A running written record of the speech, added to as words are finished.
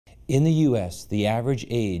In the U.S., the average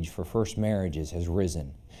age for first marriages has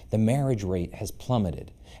risen, the marriage rate has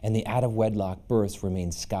plummeted, and the out-of-wedlock births remain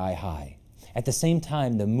sky high. At the same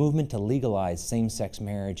time, the movement to legalize same-sex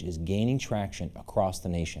marriage is gaining traction across the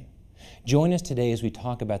nation. Join us today as we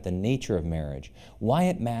talk about the nature of marriage, why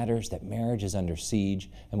it matters that marriage is under siege,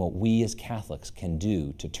 and what we as Catholics can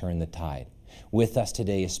do to turn the tide. With us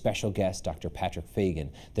today is special guest Dr. Patrick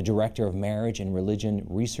Fagan, the Director of Marriage and Religion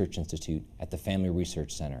Research Institute at the Family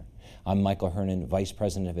Research Center. I'm Michael Hernon, Vice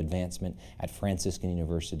President of Advancement at Franciscan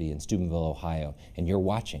University in Steubenville, Ohio, and you're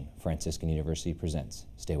watching Franciscan University Presents.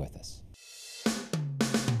 Stay with us.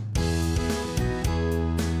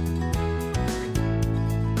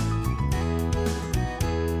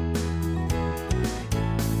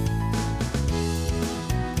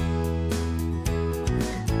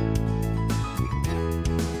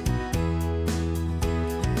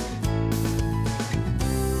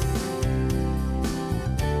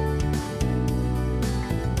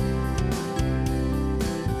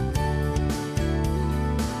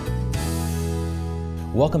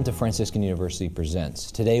 Welcome to Franciscan University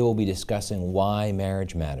Presents. Today we'll be discussing why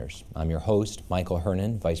marriage matters. I'm your host, Michael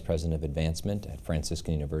Hernon, Vice President of Advancement at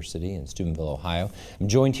Franciscan University in Steubenville, Ohio. I'm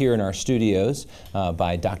joined here in our studios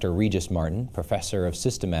by Dr. Regis Martin, Professor of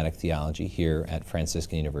Systematic Theology here at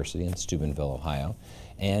Franciscan University in Steubenville, Ohio,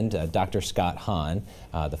 and Dr. Scott Hahn,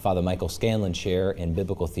 the Father Michael Scanlon Chair in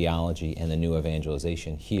Biblical Theology and the New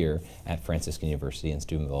Evangelization here at Franciscan University in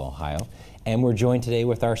Steubenville, Ohio. And we're joined today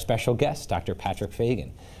with our special guest, Dr. Patrick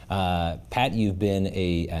Fagan. Pat, you've been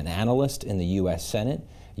an analyst in the U.S. Senate.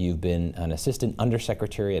 You've been an Assistant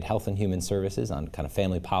Undersecretary at Health and Human Services on kind of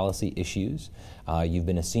family policy issues. You've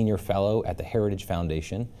been a Senior Fellow at the Heritage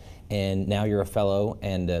Foundation. And now you're a Fellow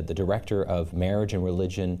and the Director of Marriage and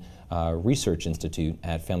Religion Research Institute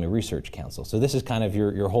at Family Research Council. So this is kind of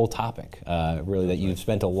your whole topic, really, that you've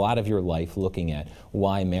spent a lot of your life looking at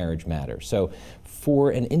why marriage matters. So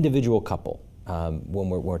for an individual couple, when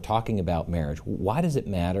we're talking about marriage, why does it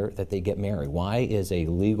matter that they get married? Why is a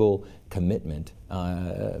legal commitment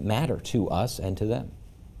matter to us and to them?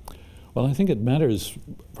 Well, I think it matters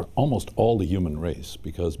for almost all the human race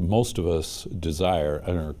because most of us desire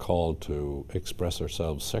and are called to express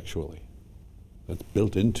ourselves sexually. That's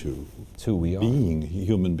built into who we are, being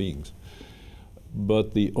human beings.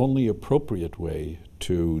 But the only appropriate way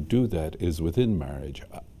to do that is within marriage.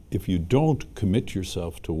 If you don't commit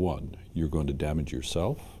yourself to one, you're going to damage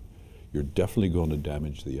yourself, you're definitely going to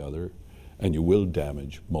damage the other, and you will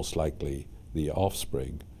damage, most likely, the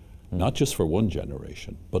offspring. Not just for one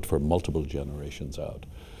generation, but for multiple generations out.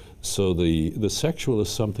 So the sexual is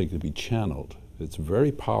something to be channeled. It's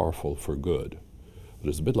very powerful for good, but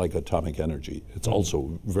it's a bit like atomic energy. It's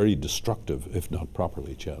also very destructive if not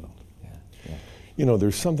properly channeled. Yeah. You know,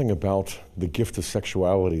 there's something about the gift of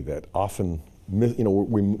sexuality that often,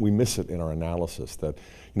 we miss it in our analysis, that,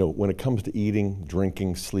 when it comes to eating,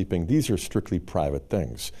 drinking, sleeping, these are strictly private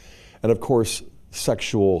things. And of course,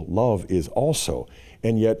 sexual love is also.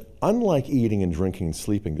 And yet, unlike eating and drinking and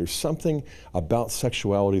sleeping, there's something about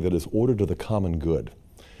sexuality that is ordered to the common good.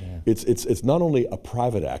 Yeah. It's not only a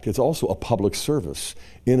private act, it's also a public service,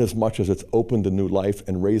 in as much as it's opened a new life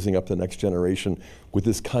and raising up the next generation with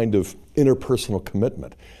this kind of interpersonal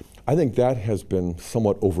commitment. I think that has been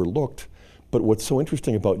somewhat overlooked. But what's so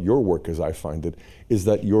interesting about your work, as I find it, is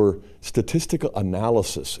that your statistical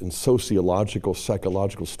analysis in sociological,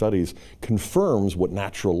 psychological studies confirms what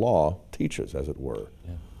natural law teaches, as it were.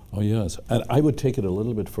 Yeah. Oh, yes. And I would take it a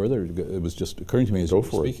little bit further. It was just occurring to me as you were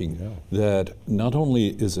speaking that not only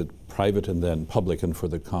is it private and then public and for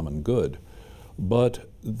the common good, but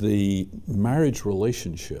the marriage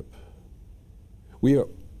relationship,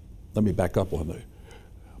 let me back up on that.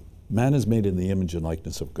 Man is made in the image and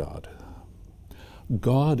likeness of God.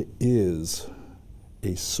 God is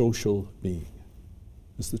a social being.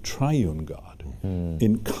 It's the triune God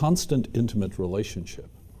in constant intimate relationship.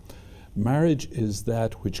 Marriage is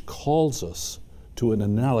that which calls us to an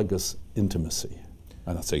analogous intimacy.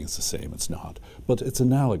 I'm not saying it's the same, it's not, but it's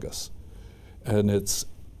analogous. And it's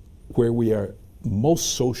where we are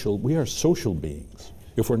most social. We are social beings.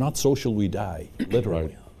 If we're not social, we die, literally.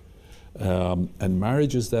 Right. And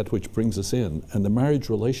marriage is that which brings us in. And the marriage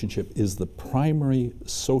relationship is the primary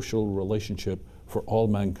social relationship for all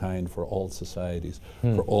mankind, for all societies,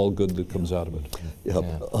 for all good that comes out of it.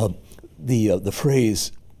 The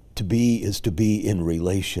phrase "to be is to be in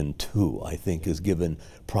relation to," I think, is given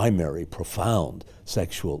primary, profound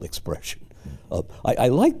sexual expression. I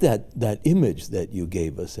like that image that you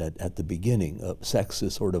gave us at the beginning. Sex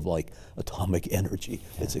is sort of like atomic energy.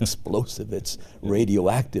 It's explosive, it's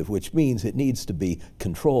radioactive, which means it needs to be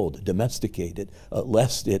controlled, domesticated,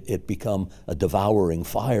 lest it become a devouring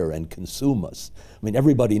fire and consume us. I mean,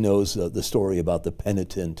 everybody knows the story about the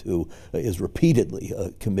penitent who is repeatedly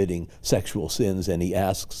committing sexual sins, and he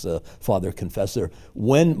asks Father Confessor,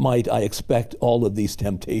 when might I expect all of these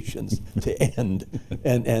temptations to end?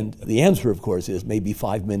 And the answer, of course, is maybe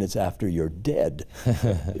 5 minutes after you're dead.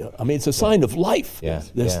 I mean, it's a sign of life. Yeah.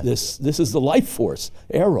 This is the life force,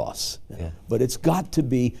 eros. Yeah. But it's got to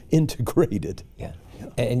be integrated. Yeah.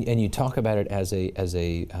 And you talk about it as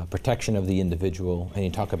a protection of the individual, and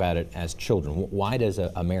you talk about it as children. Why does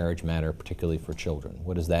a marriage matter, particularly for children?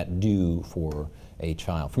 What does that do for a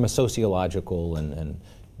child, from a sociological and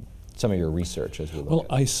some of your research as we look Well, at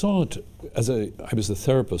it? I saw it as I was a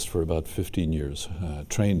therapist for about 15 years,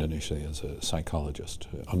 trained initially as a psychologist.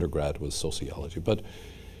 Undergrad was sociology. But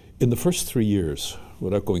in the first 3 years,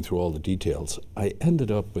 without going through all the details, I ended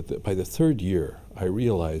up with, by the third year, I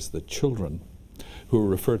realized that children who were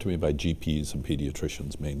referred to me by GPs and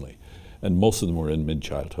pediatricians mainly, and most of them were in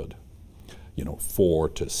mid-childhood. 4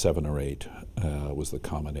 to 7 or 8 was the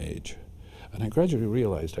common age. And I gradually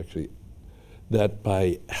realized, actually, that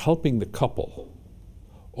by helping the couple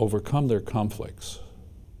overcome their conflicts,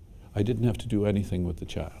 I didn't have to do anything with the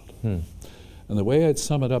child. And the way I'd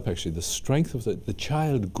sum it up, actually, the strength of the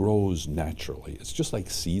child grows naturally. It's just like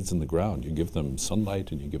seeds in the ground. You give them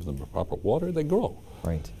sunlight and you give them the proper water, they grow.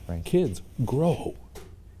 Right. Kids grow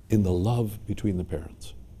in the love between the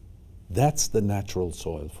parents. That's the natural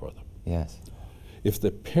soil for them. Yes. If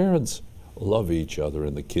the parents love each other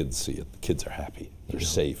and the kids see it, the kids are happy. They're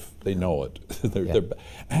safe. They know it.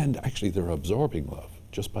 And actually, they're absorbing love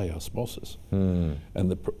just by osmosis. And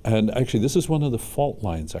actually, this is one of the fault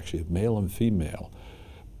lines, actually, of male and female,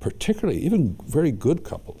 particularly even very good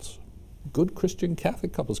couples. Good Christian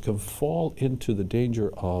Catholic couples can fall into the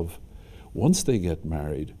danger of, once they get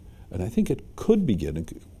married, and I think it could begin,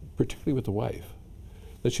 particularly with the wife,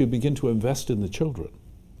 that she'll begin to invest in the children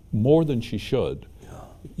more than she should.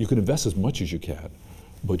 You can invest as much as you can,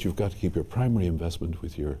 but you've got to keep your primary investment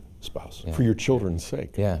with your spouse. For your children's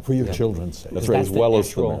sake. Yeah. For your children's sake. That's right, as well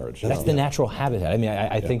as the marriage. That's the natural habitat. I mean,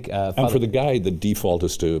 I think... and for the guy, the default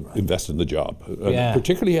is to invest in the job.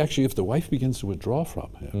 Particularly, actually, if the wife begins to withdraw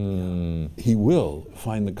from him, he will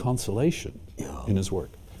find the consolation in his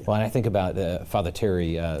work. Well, and I think about Father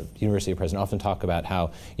Terry, University President, often talk about how,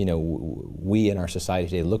 we in our society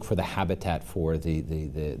today look for the habitat for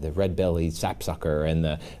the red-bellied sapsucker and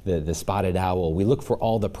the spotted owl. We look for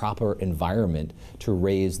all the proper environment to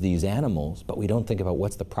raise these animals, but we don't think about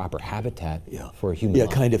what's the proper habitat for a human life.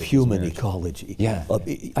 Kind of human ecology.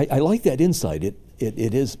 I like that insight. It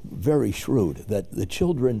is very shrewd that the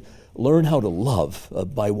children learn how to love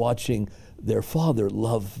by watching their father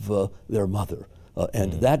love their mother.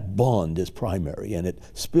 And that bond is primary, and it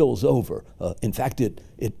spills over. In fact, it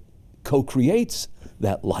co-creates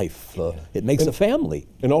that life. It makes a family.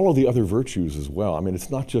 And all of the other virtues as well. I mean, it's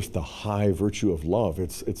not just the high virtue of love.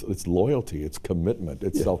 It's loyalty, it's commitment,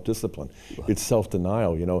 it's self-discipline, it's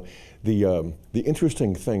self-denial. The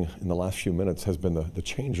interesting thing in the last few minutes has been the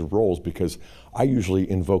change of roles, because I usually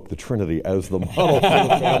invoke the Trinity as the model for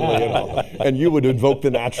the family, and you would invoke the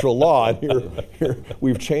natural law. And here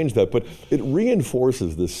we've changed that, but it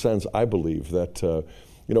reinforces this sense, I believe, that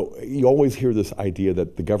you always hear this idea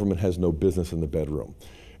that the government has no business in the bedroom,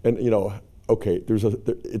 and okay,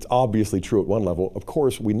 it's obviously true at one level. Of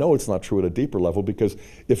course, we know it's not true at a deeper level, because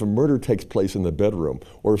if a murder takes place in the bedroom,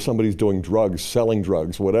 or if somebody's doing drugs, selling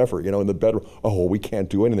drugs, whatever, in the bedroom, we can't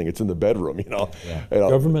do anything. It's in the bedroom,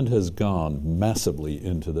 Government has gone massively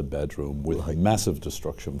into the bedroom with massive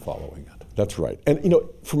destruction following it. That's right. And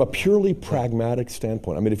from a purely pragmatic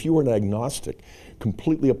standpoint, I mean, if you were an agnostic,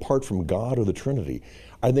 completely apart from God or the Trinity,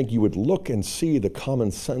 I think you would look and see the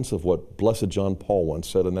common sense of what Blessed John Paul once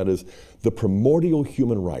said, and that is the primordial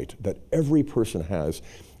human right that every person has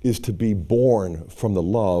is to be born from the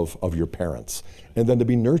love of your parents, and then to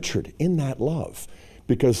be nurtured in that love.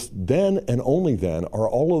 Because then and only then are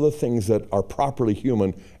all of the things that are properly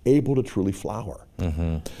human able to truly flower.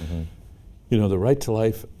 The right to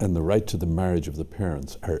life and the right to the marriage of the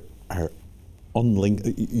parents are unlinked.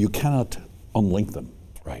 You cannot unlink them.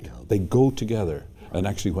 Right. They go together. And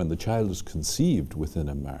actually, when the child is conceived within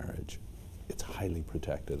a marriage, it's highly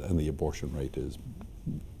protected, and the abortion rate is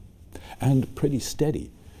pretty steady.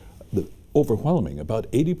 The overwhelming, about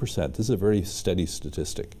 80%, this is a very steady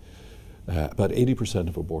statistic, about 80%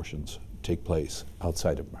 of abortions take place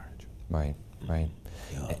outside of marriage. Right.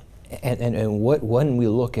 And when we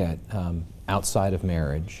look at outside of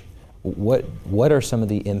marriage, what are some of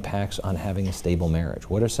the impacts on having a stable marriage?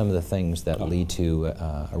 What are some of the things that lead to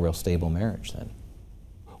a real stable marriage then?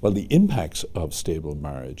 Well, the impacts of stable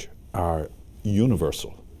marriage are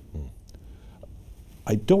universal.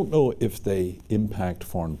 I don't know if they impact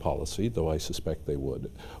foreign policy, though I suspect they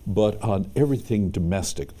would, but on everything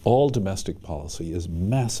domestic, all domestic policy is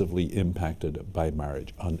massively impacted by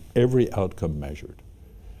marriage on every outcome measured.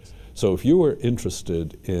 So if you were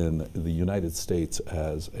interested in the United States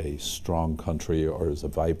as a strong country or as a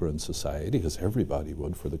vibrant society, as everybody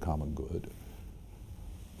would for the common good,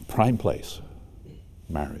 prime place,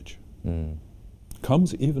 marriage.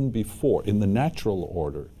 Comes even before, in the natural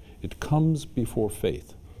order, it comes before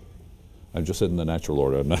faith. I've just said in the natural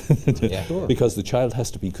order, Yeah, sure. because the child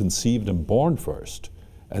has to be conceived and born first,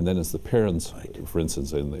 and then as the parents, for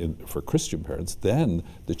instance, for Christian parents, then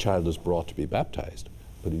the child is brought to be baptized.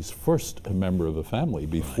 But he's first a member of a family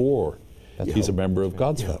before he's a member of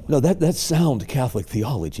God's family. No, that's sound Catholic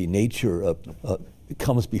theology. Nature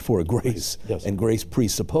comes before grace, Yes. and grace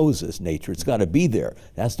presupposes nature. It's got to be there.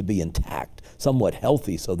 It has to be intact, somewhat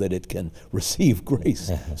healthy, so that it can receive grace,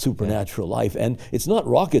 supernatural life. And it's not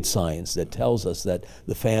rocket science that tells us that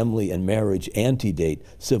the family and marriage antedate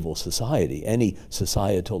civil society. Any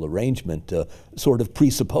societal arrangement sort of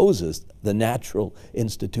presupposes the natural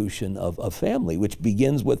institution of family, which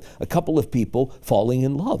begins with a couple of people falling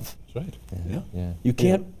in love. That's right. Yeah. You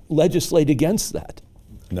can't legislate against that.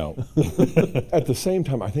 No. At the same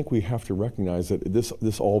time, I think we have to recognize that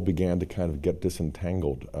this all began to kind of get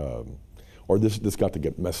disentangled, or this got to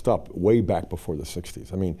get messed up way back before the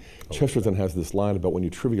 60s. I mean, Chesterton has this line about when you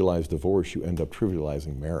trivialize divorce, you end up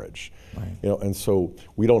trivializing marriage. Right. You know, and so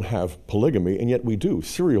we don't have polygamy, and yet we do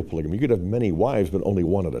serial polygamy. You could have many wives, but only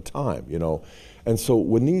one at a time. You know, and so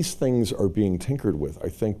when these things are being tinkered with, I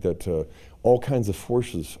think that all kinds of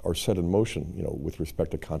forces are set in motion, you know, with respect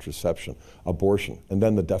to contraception, abortion, and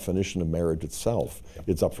then the definition of marriage itself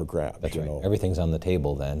is up for grabs. That's you right. know. Everything's on the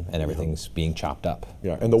table then, and everything's being chopped up.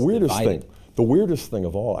 Yeah, and the weirdest divided. thing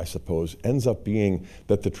of all, I suppose, ends up being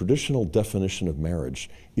that the traditional definition of marriage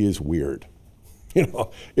is weird. You know,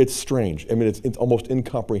 it's strange. I mean, it's almost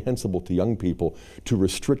incomprehensible to young people to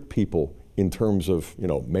restrict people in terms of, you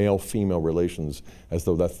know, male-female relations as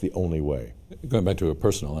though that's the only way. Going back to a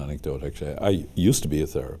personal anecdote, actually, I used to be a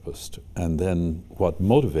therapist, and then what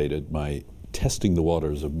motivated my testing the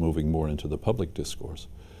waters of moving more into the public discourse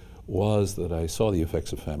was that I saw the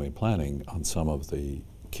effects of family planning on some of the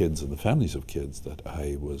kids and the families of kids that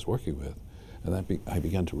I was working with. And I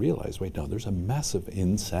began to realize, wait, no, there's a massive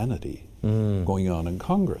insanity going on in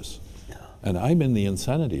Congress. And I'm in the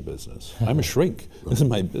insanity business. I'm a shrink. This is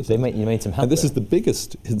my business. You made some help And this there. is the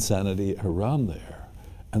biggest insanity around there.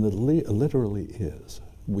 And it literally is.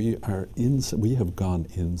 We have gone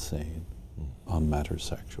insane on matters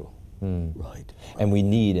sexual. Right. And we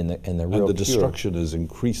need, and the real And the cure, destruction is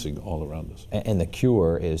increasing all around us. and the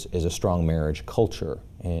cure is a strong marriage culture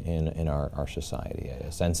in our society,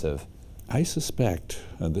 a sense of. I suspect,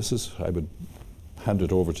 and this is, I would hand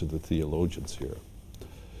it over to the theologians here.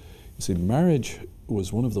 You see, marriage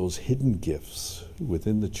was one of those hidden gifts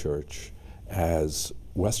within the church as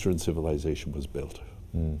Western civilization was built.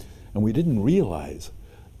 And we didn't realize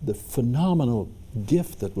the phenomenal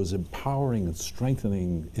gift that was empowering and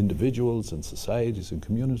strengthening individuals and societies and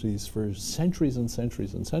communities for centuries and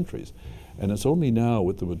centuries and centuries. And it's only now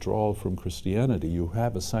with the withdrawal from Christianity, you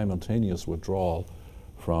have a simultaneous withdrawal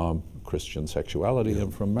from Christian sexuality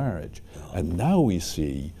and from marriage. And now we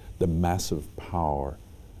see the massive power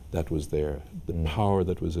that was there, the power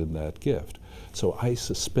that was in that gift. So I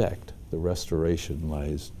suspect the restoration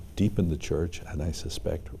lies deep in the church, and I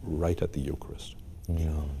suspect right at the Eucharist.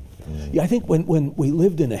 Yeah, I think when we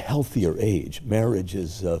lived in a healthier age,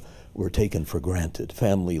 marriages were taken for granted.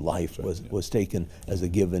 Family life was taken as a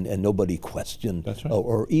given, and nobody questioned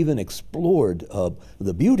or even explored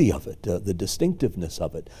the beauty of it, the distinctiveness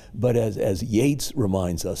of it. But as Yeats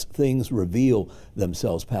reminds us, things reveal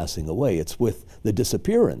themselves passing away. It's with the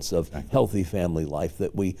disappearance of healthy family life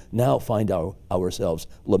that we now find ourselves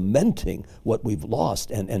lamenting what we've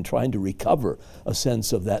lost and trying to recover a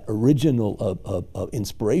sense of that original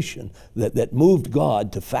inspiration that moved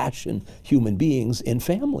God to fashion human beings in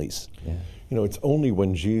families. Yeah. You know, it's only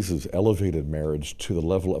when Jesus elevated marriage to the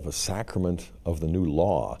level of a sacrament of the new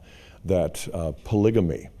law that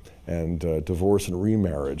polygamy and divorce and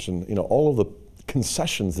remarriage and, you know, all of the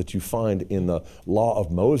concessions that you find in the law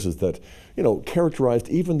of Moses that, you know, characterized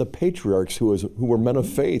even the patriarchs who were men of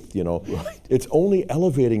faith, you know. Right. It's only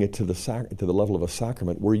elevating it to the level of a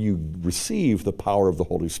sacrament where you receive the power of the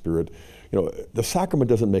Holy Spirit, the sacrament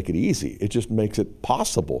doesn't make it easy. It just makes it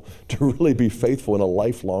possible to really be faithful in a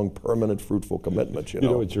lifelong, permanent, fruitful commitment. You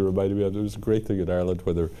know what you reminded me of? There was a great thing in Ireland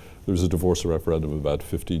where there was a divorce referendum about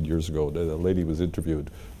 15 years ago. And a lady was interviewed,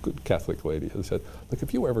 good Catholic lady, and said, "Look,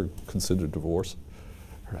 have you ever considered divorce?"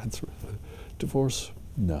 Her answer was, "Divorce?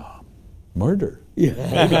 No. Murder." Yeah.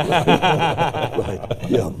 Right.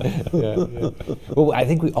 Yeah. Well, I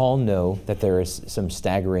think we all know that there is some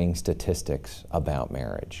staggering statistics about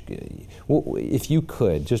marriage. Well, if you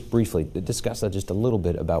could just briefly discuss that just a little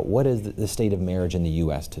bit about what is the state of marriage in the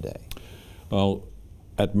U.S. today. Well,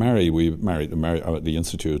 at the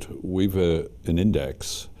Institute, we've an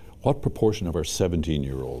index. What proportion of our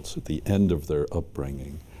 17-year-olds at the end of their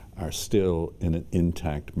upbringing are still in an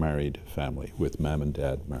intact married family with mom and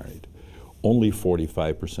dad married? Only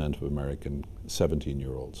 45% of American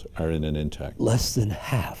 17-year-olds are in an intact. Less than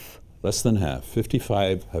half. Less than half.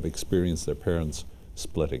 55 have experienced their parents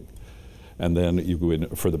splitting. And then you go in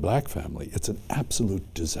for the black family, it's an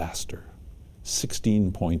absolute disaster.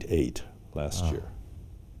 16.8 last year.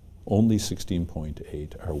 Only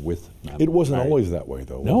 16.8 are with mom. It wasn't always that way,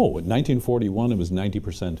 though. No, in 1941 it was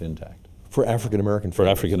 90% intact. For African-American families? For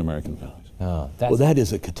African-American families. Oh, well, that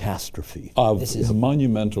is a catastrophe. Of a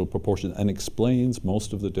monumental proportion, and explains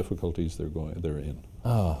most of the difficulties they're in.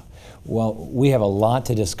 Oh, well, we have a lot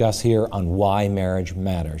to discuss here on why marriage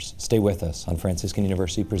matters. Stay with us on Franciscan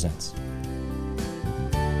University Presents.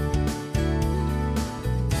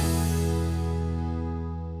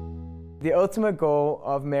 The ultimate goal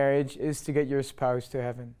of marriage is to get your spouse to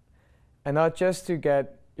heaven, and not just to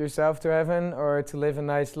get yourself to heaven or to live a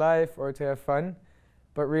nice life or to have fun,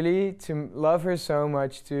 but really to love her so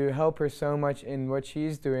much, to help her so much in what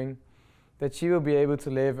she's doing, that she will be able to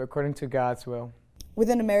live according to God's will.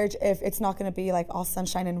 Within a marriage, if it's not going to be like all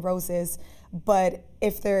sunshine and roses, but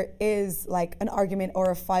if there is like an argument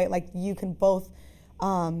or a fight, like you can both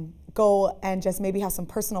go and just maybe have some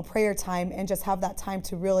personal prayer time and just have that time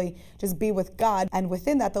to really just be with God. And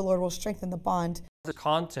within that, the Lord will strengthen the bond. The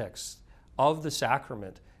context of the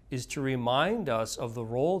sacrament is to remind us of the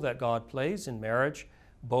role that God plays in marriage,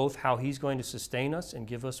 both how He's going to sustain us and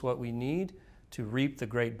give us what we need to reap the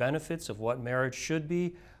great benefits of what marriage should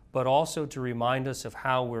be, but also to remind us of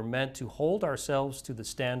how we're meant to hold ourselves to the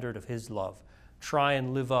standard of His love, try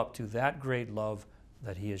and live up to that great love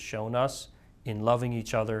that He has shown us in loving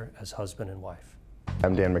each other as husband and wife.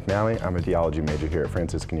 I'm Dan McNally. I'm a theology major here at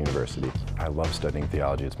Franciscan University. I love studying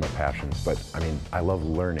theology, it's my passion, but I love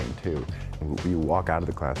learning too. You walk out of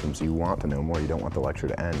the classroom, so you want to know more, you don't want the lecture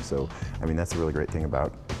to end. So, that's the really great thing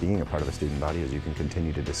about being a part of a student body is you can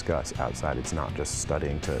continue to discuss outside. It's not just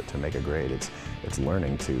studying to make a grade, it's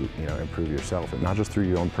learning to improve yourself, and not just through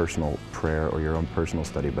your own personal prayer or your own personal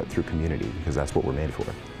study, but through community, because that's what we're made for.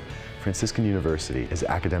 Franciscan University is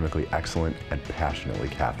academically excellent and passionately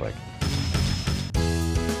Catholic.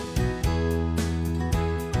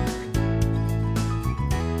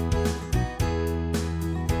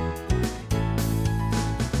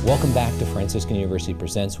 Welcome back to Franciscan University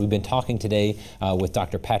Presents. We've been talking today with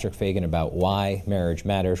Dr. Patrick Fagan about why marriage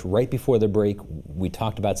matters. Right before the break, we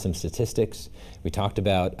talked about some statistics. We talked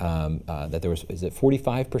about that there was,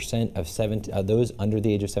 45% of those under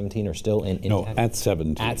the age of 17 are still in intact? No, at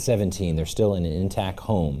 17. At 17, they're still in an intact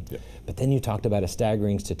home. Yep. But then you talked about a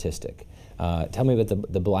staggering statistic. Tell me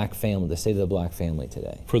about the black family, the state of the black family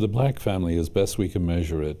today. For the black family, as best we can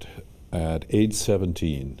measure it, at age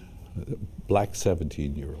 17, black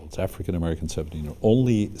 17-year-olds, African-American 17-year-olds,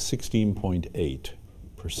 only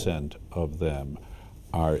 16.8% of them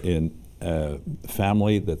are in a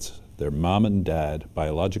family that's their mom and dad,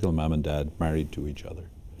 biological mom and dad, married to each other.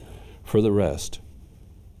 For the rest,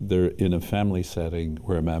 they're in a family setting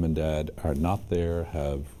where mom and dad are not there,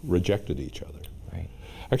 have rejected each other. Right.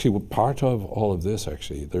 Actually, part of all of this,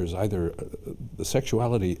 there's either the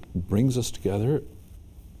sexuality brings us together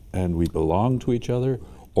and we belong to each other,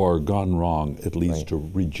 or gone wrong, it leads to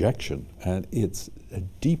rejection, and it's a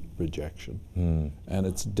deep rejection, and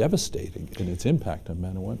it's devastating in its impact on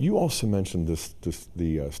men and women. You also mentioned the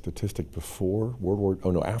statistic before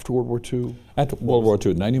after World War II? At World War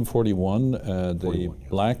II, 1941, the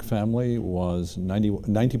black family was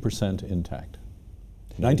 90% intact.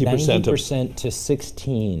 90% to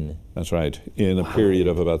 16. That's right, in a period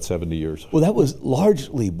of about 70 years. Well, that was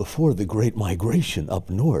largely before the Great Migration up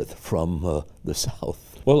north from the South.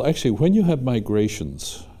 Well, actually, when you have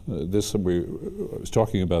migrations, I was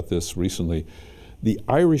talking about this recently, the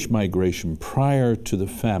Irish migration prior to the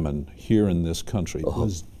famine here in this country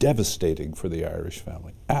was devastating for the Irish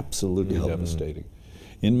family, absolutely devastating.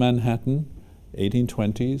 In Manhattan,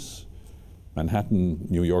 1820s, Manhattan,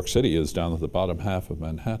 New York City is down at the bottom half of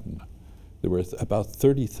Manhattan. there were about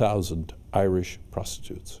 30,000 Irish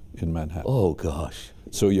prostitutes in Manhattan. Oh, gosh.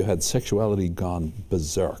 So you had sexuality gone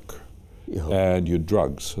berserk. Yeah. And you had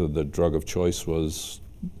drugs. So the drug of choice was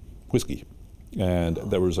whiskey. And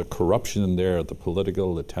there was a corruption in there at the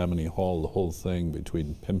political, the Tammany Hall, the whole thing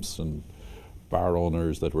between pimps and bar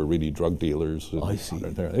owners that were really drug dealers. I see.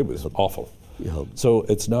 It was awful. Yeah. So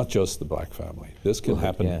it's not just the black family. This can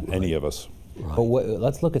happen to any of us. Right. But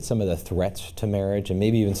let's look at some of the threats to marriage, and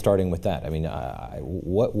maybe even starting with that. I mean,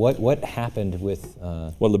 what happened with?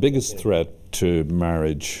 Well, the biggest threat to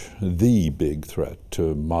marriage, the big threat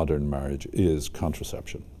to modern marriage, is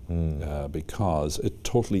contraception, because it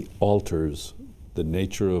totally alters the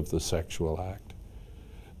nature of the sexual act.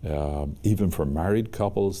 Even for married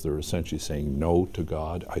couples, they're essentially saying no to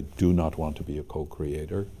God. I do not want to be a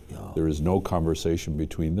co-creator. Yeah. There is no conversation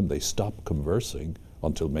between them. They stop conversing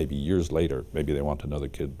until maybe years later. Maybe they want another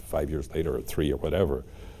kid 5 years later or 3 or whatever.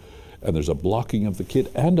 And there's a blocking of the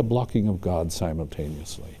kid and a blocking of God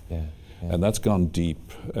simultaneously. Yeah, yeah. And that's gone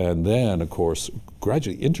deep. And then, of course,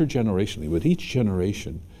 gradually, intergenerationally, with each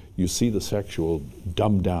generation, you see the sexual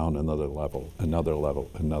dumb down another level, another level,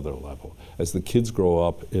 another level. As the kids grow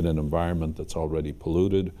up in an environment that's already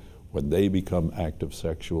polluted, when they become active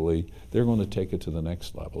sexually, they're going to take it to the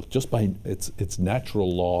next level, just by its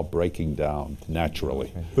natural law breaking down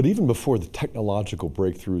naturally. But even before the technological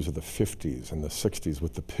breakthroughs of the 50s and the 60s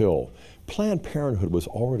with the pill, Planned Parenthood was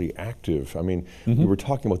already active. I mean, we were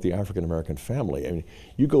talking about the African American family. I mean,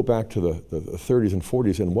 you go back to the 30s and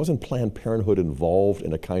 40s, and wasn't Planned Parenthood involved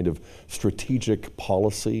in a kind of strategic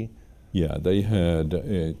policy? Yeah, they had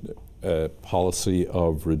a policy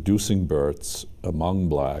of reducing births among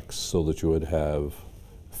blacks so that you would have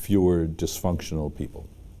fewer dysfunctional people.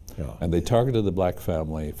 Yeah. And they targeted the black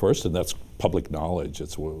family first, and that's public knowledge.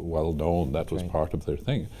 It's well known that was part of their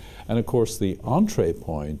thing. And of course, the entree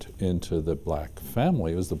point into the black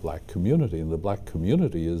family was the black community, and the black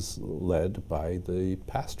community is led by the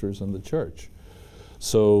pastors in the church.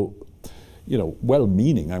 So, you know,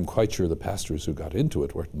 well-meaning, I'm quite sure the pastors who got into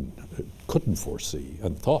it couldn't foresee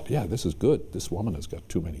and thought, yeah, this is good. This woman has got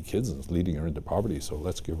too many kids and it's leading her into poverty, so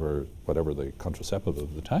let's give her whatever the contraceptive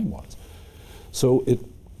of the time was. So it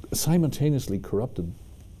simultaneously corrupted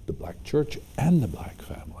the black church and the black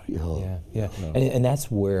family. Yeah. And that's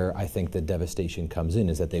where I think the devastation comes in,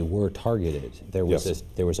 is that they were targeted. There was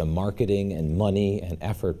there was a marketing and money and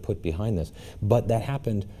effort put behind this. But that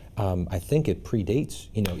happened, I think it predates,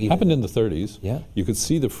 you know. Happened in the 30s. Yeah. You could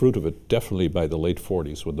see the fruit of it definitely by the late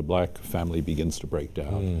 40s, when the black family begins to break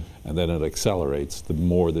down. And then it accelerates the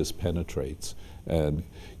more this penetrates. And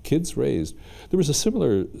kids raised. There was a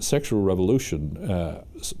similar sexual revolution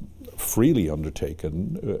freely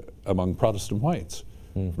undertaken among Protestant whites.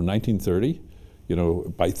 From 1930, you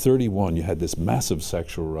know, by 31 you had this massive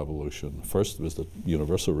sexual revolution. First was the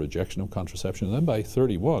universal rejection of contraception, and then by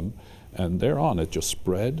 31, and thereon it just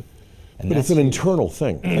spread. But it's an internal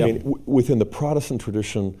thing. I mean, within the Protestant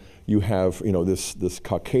tradition, you have, you know, this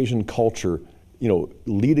Caucasian culture, you know,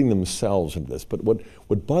 leading themselves into this. But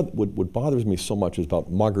what bothers me so much is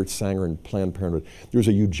about Margaret Sanger and Planned Parenthood. There's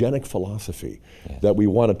a eugenic philosophy that we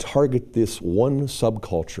want to target this one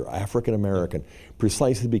subculture, African American,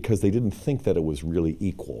 precisely because they didn't think that it was really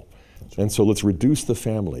equal. And so let's reduce the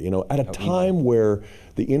family. You know, at a time where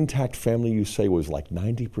the intact family, you say, was like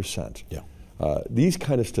 90%. These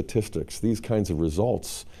kind of statistics, these kinds of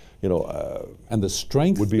results, you know, and the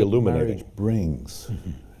strength would be that illuminating. Marriage brings,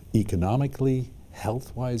 economically,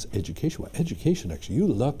 health-wise, education. Well, education, actually, you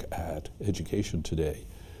look at education today,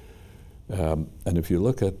 and if you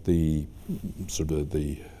look at the sort of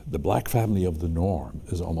the black family of the norm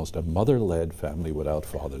is almost a mother-led family without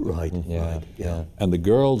father. Right. And the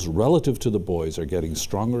girls relative to the boys are getting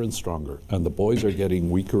stronger and stronger, and the boys are getting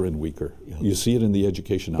weaker and weaker. You see it in the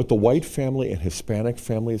education. But the white family and Hispanic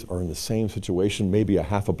families are in the same situation, maybe a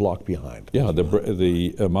half a block behind. Yeah,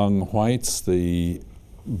 among whites, the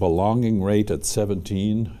belonging rate at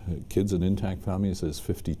 17, kids in intact families, is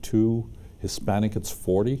 52. Hispanic, it's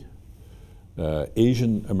 40.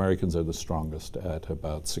 Asian Americans are the strongest at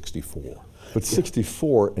about 64. But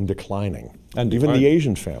 64 and declining. And even the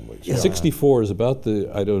Asian families. 64 is about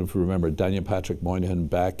I don't know if you remember, Daniel Patrick Moynihan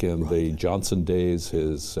back in the Johnson days,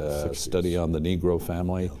 his study on the Negro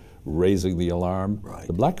family, raising the alarm.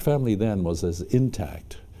 The black family then was as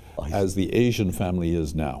intact as the Asian family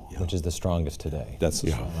is now. Which is the strongest today. That's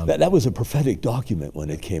the strongest. That was a prophetic document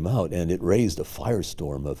when it came out, and it raised a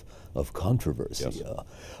firestorm of controversy.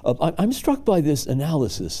 I'm struck by this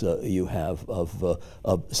analysis you have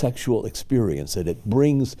of sexual experience, that it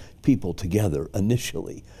brings people together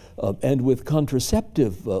initially. And with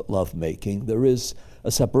contraceptive lovemaking, there is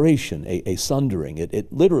a separation, a sundering.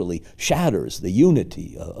 It literally shatters the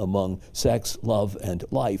unity among sex, love, and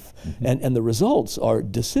life. And the results are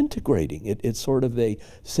disintegrating. It's sort of a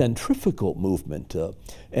centrifugal movement.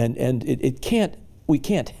 And we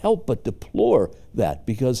can't help but deplore that,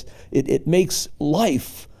 because it makes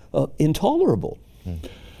life intolerable.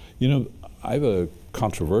 You know, I have a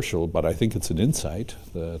controversial, but I think it's an insight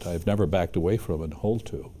that I've never backed away from and hold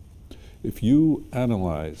to. If you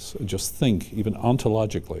analyze, just think, even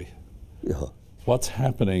ontologically, what's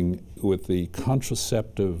happening with the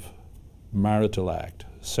contraceptive marital act,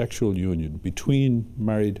 sexual union between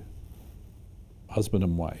married husband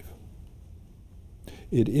and wife,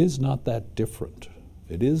 it is not that different.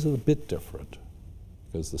 It is a bit different,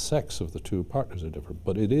 because the sex of the two partners are different,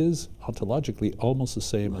 but it is ontologically almost the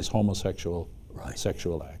same as homosexual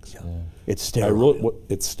sexual acts. It's sterile.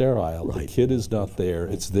 It's sterile. The kid is not there.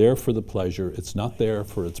 It's there for the pleasure. It's not there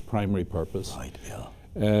for its primary purpose.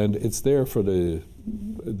 And it's there for the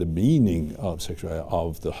meaning of sexuality,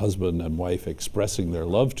 of the husband and wife expressing their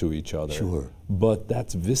love to each other. But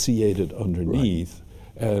that's vitiated underneath,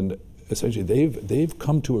 and essentially they've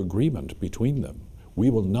come to agreement between them. We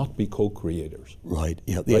will not be co-creators.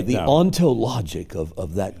 The ontologic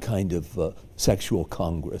of that kind of sexual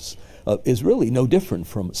congress is really no different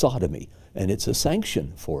from sodomy, and it's a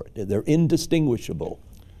sanction for it. They're indistinguishable.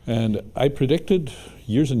 And I predicted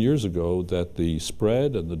years and years ago that the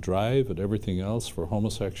spread and the drive and everything else for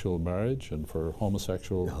homosexual marriage and for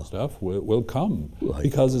homosexual stuff will come,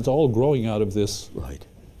 because it's all growing out of this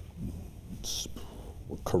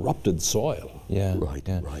corrupted soil.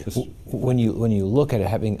 When you look at it,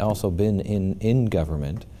 having also been in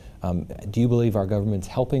government, do you believe our government's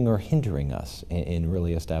helping or hindering us in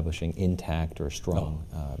really establishing intact or strong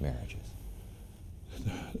marriages?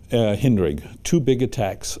 Hindering. Two big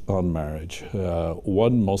attacks on marriage.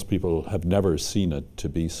 One, most people have never seen it to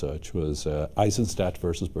be such, was Eisenstadt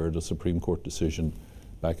versus Byrd, a Supreme Court decision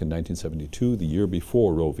back in 1972, the year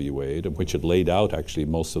before Roe v. Wade, in which it laid out actually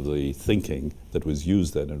most of the thinking that was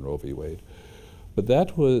used then in Roe v. Wade. But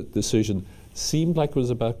that decision seemed like it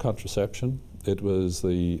was about contraception. It was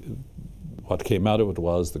what came out of it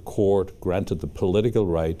was the court granted the political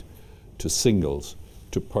right to singles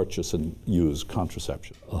to purchase and use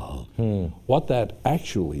contraception. What that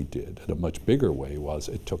actually did in a much bigger way was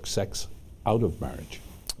it took sex out of marriage.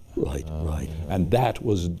 And that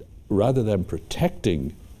was, rather than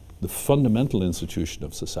protecting the fundamental institution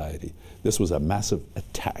of society, this was a massive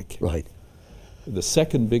attack. The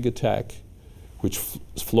second big attack, which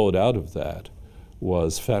flowed out of that,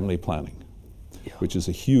 was family planning, which is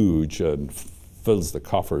a huge and fills the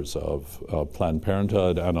coffers of Planned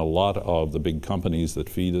Parenthood and a lot of the big companies that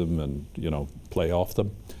feed them and play off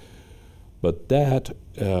them. But that,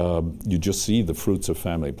 you just see the fruits of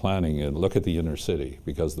family planning, and look at the inner city,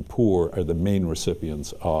 because the poor are the main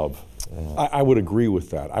recipients of. I would agree with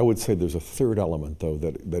that. I would say there's a third element, though,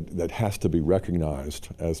 that has to be recognized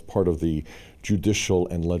as part of the judicial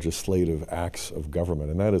and legislative acts of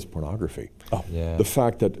government, and that is pornography. The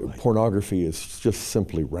fact that pornography is just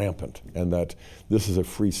simply rampant, and that this is a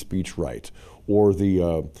free speech right, or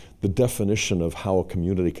the definition of how a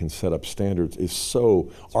community can set up standards is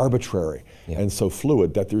so arbitrary and so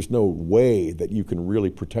fluid that there's no way that you can really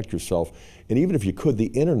protect yourself. And even if you could, the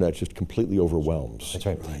internet just completely overwhelms. That's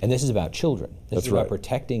right. And this is about children. This is about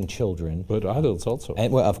protecting children. But adults also.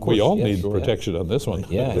 And, well, of course, we all need protection on this one.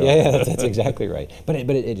 That's exactly right. But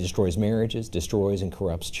it destroys marriages, destroys and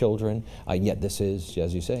corrupts children. Yet this is,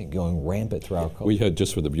 as you say, going rampant through our culture. We had,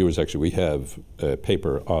 just for the viewers, actually, we have a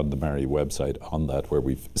paper on the Mary website on that, where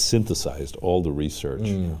we've synthesized all the research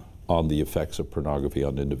on the effects of pornography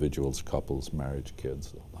on individuals, couples, marriage,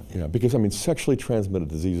 kids. Because sexually transmitted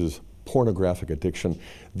diseases, pornographic addiction,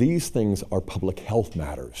 these things are public health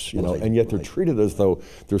matters, and yet they're treated as though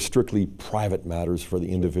they're strictly private matters for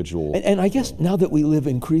the individual. And I guess now that we live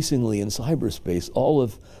increasingly in cyberspace, all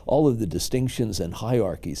of the distinctions and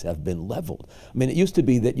hierarchies have been leveled. It used to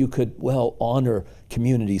be that you could, honor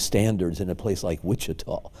community standards in a place like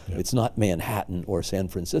Wichita. It's not Manhattan or San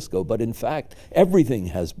Francisco, but in fact, everything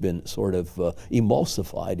has been sort of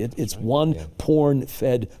emulsified. It's one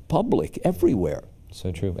porn-fed public everywhere. So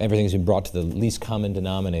true. Everything's been brought to the least common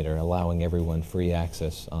denominator, allowing everyone free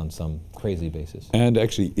access on some crazy basis. And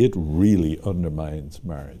actually, it really undermines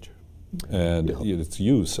marriage and its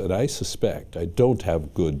use. And I suspect, I don't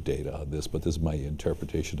have good data on this, but this is my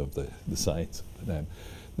interpretation of the science,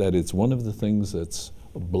 that it's one of the things that's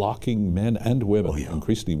blocking men and women.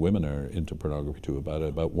 Increasingly, women are into pornography too, about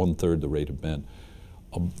 1/3 the rate of men,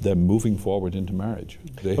 them moving forward into marriage.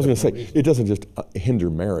 I was going to say, it doesn't just hinder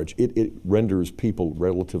marriage, it renders people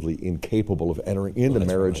relatively incapable of entering into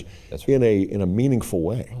marriage in a meaningful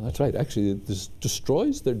way. Oh, that's right. Actually, this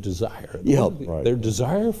destroys their desire. Yeah. Their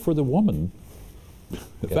desire for the woman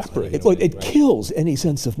evaporates. It kills any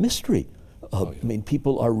sense of mystery. I mean,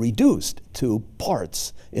 people are reduced to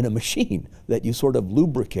parts in a machine that you sort of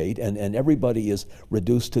lubricate, and everybody is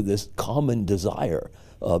reduced to this common desire.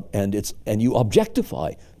 And you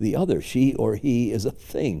objectify the other. She or he is a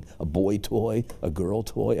thing, a boy toy, a girl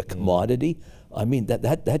toy, a commodity. I mean,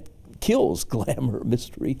 that kills glamour,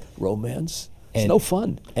 mystery, romance. It's no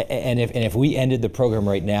fun. And if we ended the program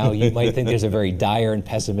right now, you might think there's a very dire and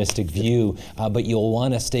pessimistic view, but you'll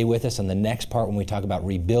want to stay with us on the next part when we talk about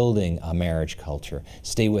rebuilding a marriage culture.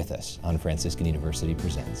 Stay with us on Franciscan University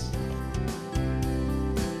Presents.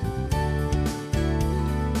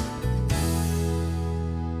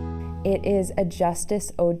 It is a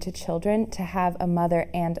justice owed to children to have a mother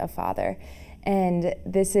and a father. And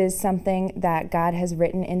this is something that God has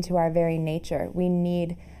written into our very nature. We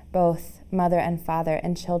need both mother and father,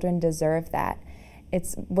 and children deserve that.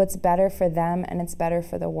 It's what's better for them, and it's better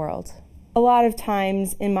for the world. A lot of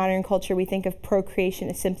times in modern culture, we think of procreation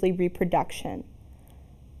as simply reproduction,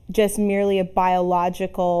 just merely a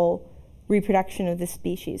biological reproduction of the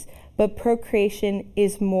species. But procreation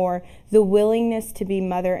is more the willingness to be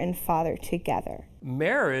mother and father together.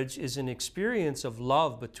 Marriage is an experience of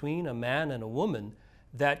love between a man and a woman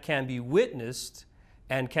that can be witnessed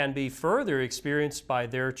and can be further experienced by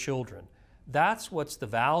their children. That's what's the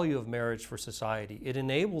value of marriage for society. It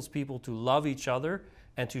enables people to love each other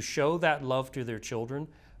and to show that love to their children.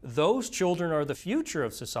 Those children are the future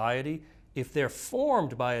of society. If they're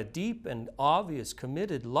formed by a deep and obvious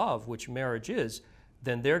committed love, which marriage is,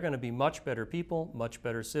 then they're going to be much better people, much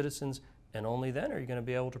better citizens, and only then are you going to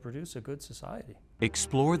be able to produce a good society.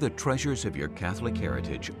 Explore the treasures of your Catholic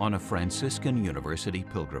heritage on a Franciscan University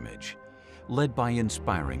pilgrimage. Led by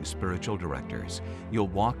inspiring spiritual directors, you'll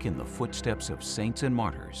walk in the footsteps of saints and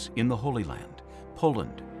martyrs in the Holy Land,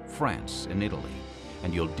 Poland, France, and Italy,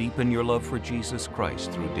 and you'll deepen your love for Jesus Christ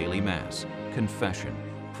through daily Mass, confession,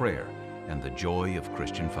 prayer, and the joy of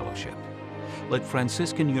Christian fellowship. Let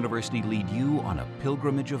Franciscan University lead you on a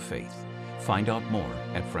pilgrimage of faith. Find out more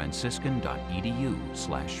at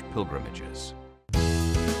franciscan.edu/pilgrimages.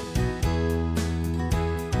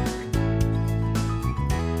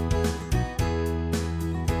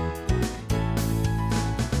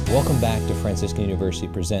 Welcome back to Franciscan University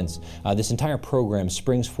Presents. This entire program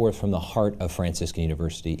springs forth from the heart of Franciscan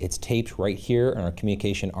University. It's taped right here in our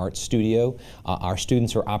Communication Arts studio. Our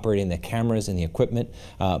students are operating the cameras and the equipment.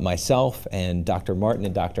 Myself and Dr. Martin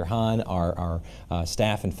and Dr. Hahn are our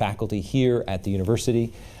staff and faculty here at the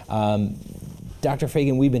university. Dr.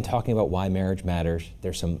 Fagan, we've been talking about why marriage matters.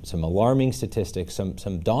 There's some alarming statistics,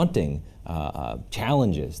 some daunting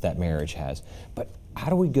challenges that marriage has. But how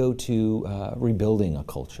do we go to rebuilding a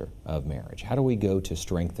culture of marriage? How do we go to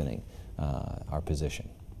strengthening our position?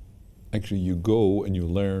 Actually, you go and you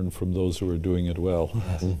learn from those who are doing it well.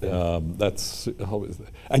 That's always,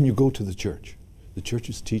 and you go to the church. The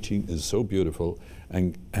church's teaching is so beautiful,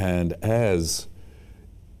 and as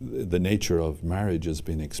the nature of marriage has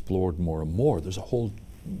been explored more and more, there's a whole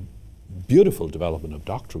beautiful development of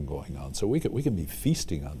doctrine going on. So we can be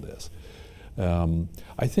feasting on this.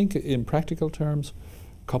 I think in practical terms,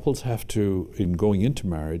 couples have to, in going into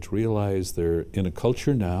marriage, realize they're in a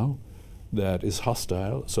culture now that is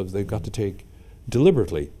hostile, so they've got to take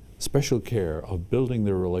deliberately special care of building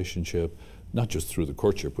their relationship, not just through the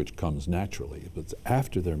courtship, which comes naturally, but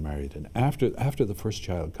after they're married and after the first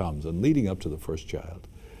child comes and leading up to the first child,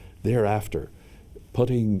 thereafter,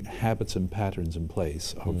 putting habits and patterns in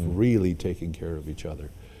place of really taking care of each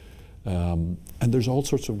other. And there's all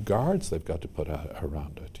sorts of guards they've got to put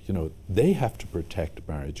around it. You know, they have to protect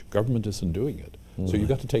marriage. Government isn't doing it. So you've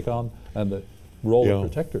got to take on the role of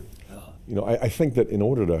protector. You know, I think that in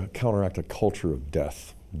order to counteract a culture of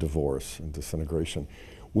death, divorce, and disintegration,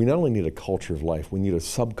 we not only need a culture of life, we need a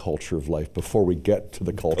subculture of life before we get to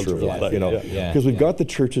the culture of life. You know, because we've got the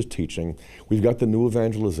church's teaching, we've got the new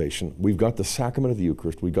evangelization, we've got the sacrament of the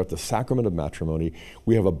Eucharist, we've got the sacrament of matrimony,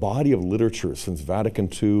 we have a body of literature since Vatican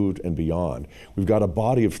II and beyond, we've got a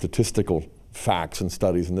body of statistical facts and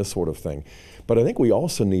studies and this sort of thing. But I think we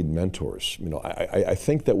also need mentors. You know, I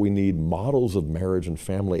think that we need models of marriage and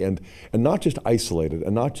family, and not just isolated,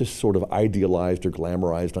 and not just sort of idealized or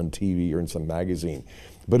glamorized on TV or in some magazine,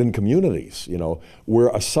 but in communities, you know, where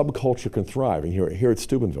a subculture can thrive. And here at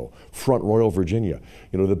Steubenville, Front Royal, Virginia,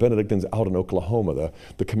 you know, the Benedictines out in Oklahoma,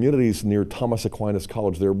 the communities near Thomas Aquinas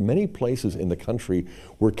College. There are many places in the country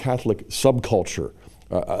where Catholic subculture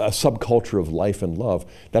a subculture of life and love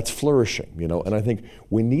that's flourishing, you know. And I think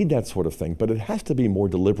we need that sort of thing, but it has to be more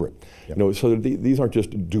deliberate, you know. So that these aren't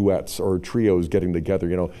just duets or trios getting together,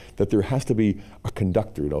 you know. That there has to be a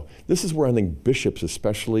conductor, you know. This is where I think bishops,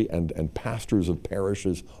 especially, and pastors of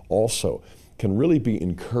parishes also, can really be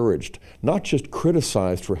encouraged, not just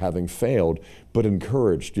criticized for having failed, but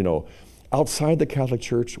encouraged, you know. Outside the Catholic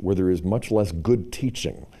Church, where there is much less good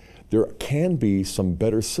teaching, there can be some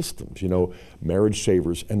better systems, you know, marriage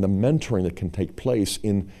savers and the mentoring that can take place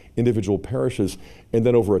in individual parishes. And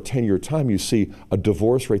then over a 10-year time, you see a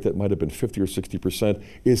divorce rate that might have been 50 or 60%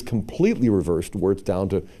 is completely reversed, where it's down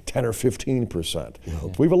to 10 or 15%. Yeah.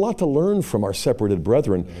 We have a lot to learn from our separated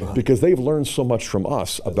brethren, because they've learned so much from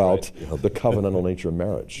us about the covenantal nature of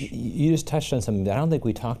marriage. You just touched on something that I don't think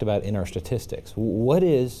we talked about in our statistics. What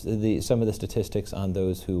is some of the statistics on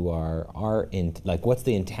those who are in, like, what's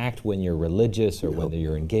the intact when you're religious, or whether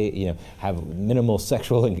you're engaged, you know, have minimal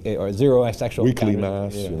sexual or zero sexual weekly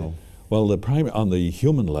encounters? mass, you know. Well, on the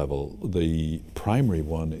human level, the primary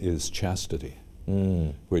one is chastity,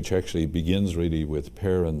 which actually begins really with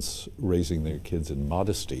parents raising their kids in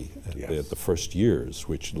modesty at the first years,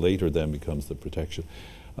 which later then becomes the protection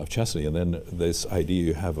of chastity. And then this idea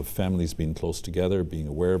you have of families being close together, being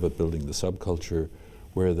aware of it, building the subculture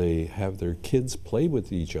where they have their kids play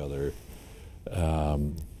with each other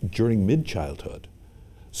during mid-childhood,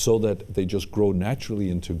 so that they just grow naturally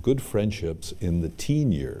into good friendships in the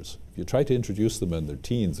teen years. If you try to introduce them in their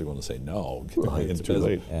teens, they're going to say no. It's too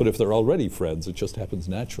late. But if they're already friends, it just happens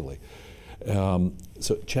naturally.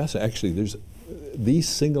 So chastity, actually, there's the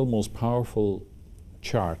single most powerful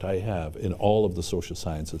chart I have in all of the social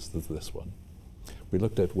sciences is this one. We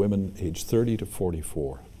looked at women aged 30 to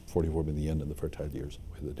 44, 44 being the end of the fertile years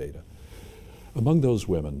with the data. Among those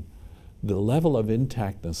women, the level of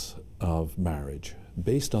intactness of marriage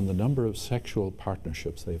based on the number of sexual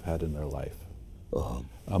partnerships they've had in their life.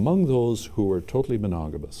 Among those who were totally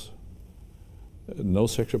monogamous, no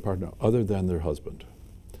sexual partner other than their husband,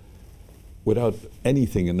 without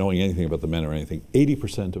anything and knowing anything about the men or anything,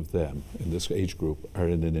 80% of them in this age group are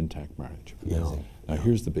in an intact marriage. Now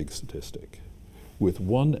here's the big statistic. With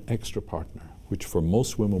one extra partner, which for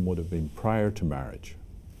most women would have been prior to marriage,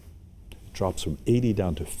 it drops from 80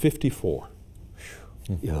 down to 54.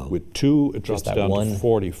 With two, it drops down to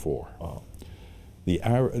 44. Wow.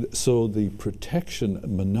 So the protection,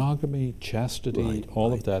 monogamy, chastity,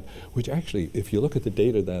 all of that, which actually, if you look at the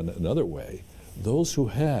data then another way, those who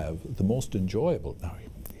have the most enjoyable, now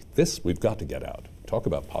this we've got to get out, talk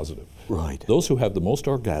about positive. Those who have the most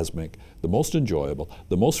orgasmic, the most enjoyable,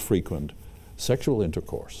 the most frequent sexual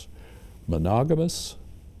intercourse, monogamous,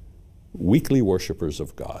 weekly worshipers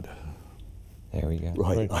of God. There we go.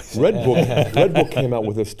 Red Book came out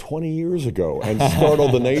with this 20 years ago and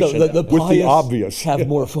startled the nation so the with the obvious. Have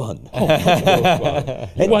more fun.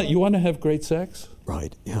 You want to have great sex?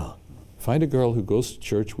 Find a girl who goes to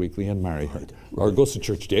church weekly and marry her, or goes to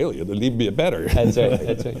church daily, and it'll even be better. That's right.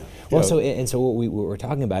 That's right. Well, so what we're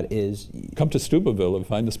talking about is come to Steubenville and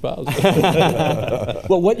find a spouse.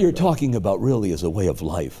 Well, what you're talking about really is a way of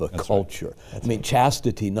life, a culture. I mean,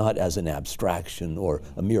 chastity not as an abstraction or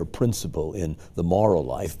a mere principle in the moral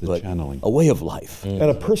life, but a way of life. And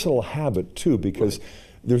a personal habit, too, because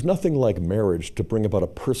there's nothing like marriage to bring about a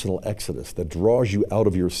personal exodus that draws you out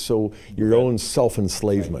of your own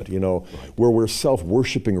self-enslavement, you know, where we're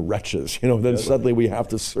self-worshipping wretches, you know, then suddenly we have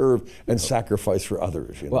to serve and sacrifice for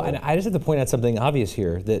others. You know? Well, and I just have to point out something obvious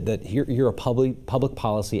here, that you're a public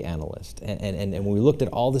policy analyst, and when we looked at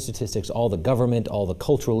all the statistics, all the government, all the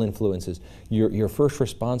cultural influences, your first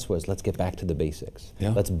response was, let's get back to the basics.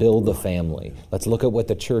 Let's build the family. Let's look at what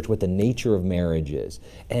the church, what the nature of marriage is.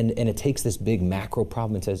 And it takes this big macro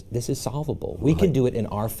problem and says, this is solvable. We can do it in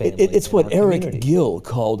our family. It's what Eric Gill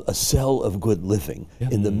called a cell of good living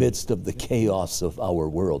in the midst of the chaos of our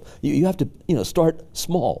world. You have to, start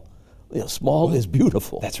small. Small is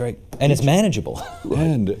beautiful. That's right. And it's manageable.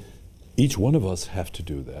 And each one of us have to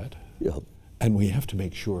do that. And we have to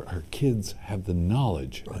make sure our kids have the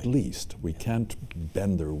knowledge, at least. We can't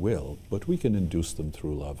bend their will, but we can induce them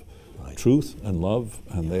through love. Truth and love,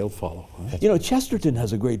 and they'll follow. Chesterton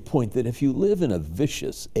has a great point that if you live in a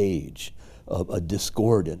vicious age of a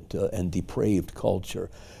discordant and depraved culture,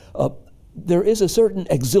 there is a certain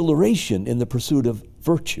exhilaration in the pursuit of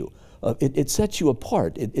virtue. It sets you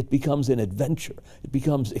apart. It becomes an adventure. It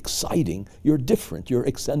becomes exciting. You're different. You're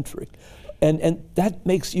eccentric. And that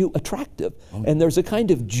makes you attractive. And there's a kind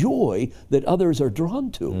of joy that others are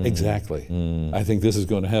drawn to. Exactly. I think this is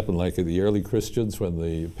going to happen like in the early Christians when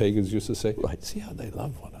the pagans used to say, see how they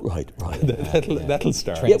love one another. Right. That'll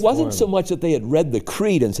start. It wasn't so much that they had read the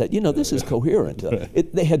creed and said, this is coherent.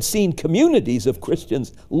 They had seen communities of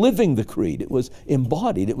Christians living the creed. It was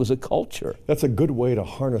embodied. It was a culture. That's a good way to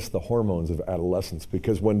harness the hormones of adolescence,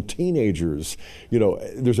 because when teenagers,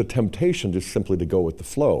 there's a temptation just simply to go with the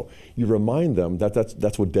flow. You remind them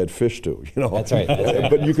that's what dead fish do. That's right.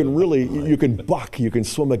 But you can really, you can buck, you can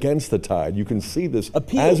swim against the tide. You can see this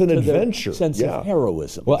Appeal as an to adventure. Their sense of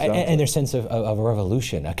heroism. Well, and their sense of a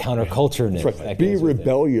revolution, a countercultureness. That's right. Be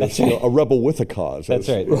rebellious, a rebel with a cause. That's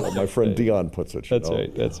as, right. My friend Dion puts it. That's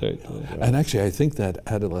right. That's right. And actually, I think that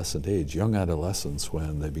adolescent age, young adolescents,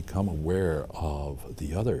 when they become aware of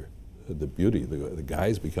the other, the beauty, the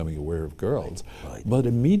guys becoming aware of girls, but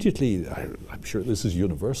immediately, I'm sure this is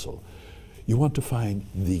universal, you want to find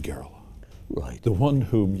the girl. Right. The one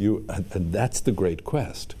whom you, and that's the great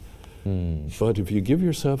quest. But if you give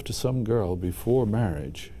yourself to some girl before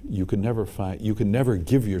marriage, you can never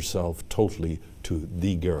give yourself totally to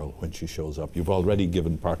the girl when she shows up. You've already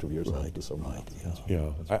given part of yourself to someone else. Yeah,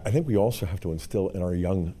 I think we also have to instill in our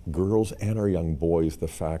young girls and our young boys the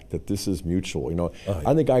fact that this is mutual.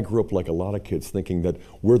 I think I grew up like a lot of kids thinking that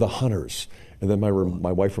we're the hunters. And then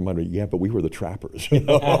my wife reminded me, but we were the trappers.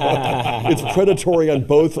 It's predatory on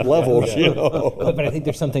both levels. But I think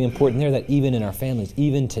there's something important there that even in our families,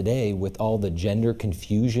 even today, with all the gender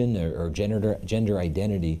confusion or gender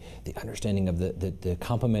identity, the understanding of the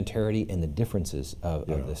complementarity and the differences of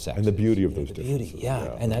the sexes. And the beauty of those differences.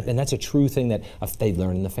 And that's a true thing that they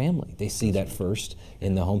learn in the family. They see that first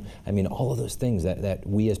in the home. I mean, all of those things that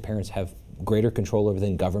we as parents have greater control over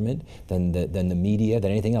than government, than the media, than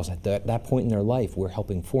anything else. At that point in their life, we're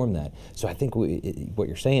helping form that. So I think what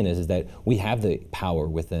you're saying is that we have the power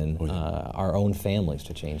within our own families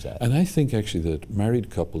to change that. And I think actually that married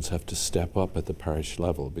couples have to step up at the parish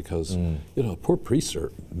level because poor priests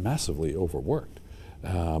are massively overworked.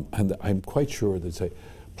 And I'm quite sure they'd say,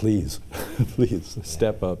 please, please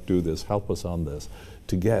step up, do this, help us on this,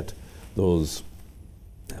 to get those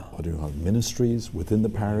ministries within the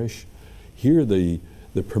parish. Here the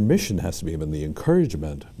permission has to be given, the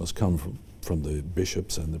encouragement must come from the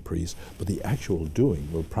bishops and the priests, but the actual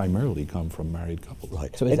doing will primarily come from married couples.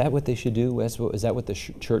 Right. So is that what they should do, Wes? Is that what the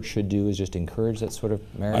church should do, is just encourage that sort of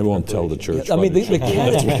marriage? I won't tell the church. I mean,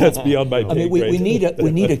 that's beyond my pay grade. we need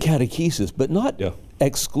a catechesis, but not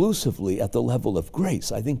exclusively at the level of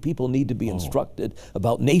grace. I think people need to be instructed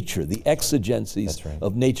about nature, the exigencies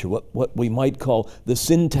of nature, what we might call the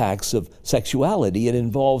syntax of sexuality. It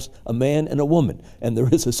involves a man and a woman, and there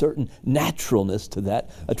is a certain naturalness to that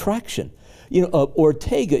attraction.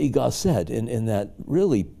 Ortega y Gasset, in that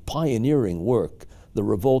really pioneering work, The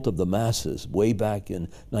Revolt of the Masses, way back in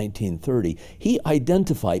 1930, he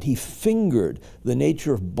fingered the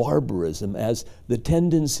nature of barbarism as the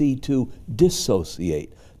tendency to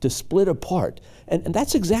dissociate, to split apart. And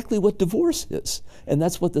that's exactly what divorce is. And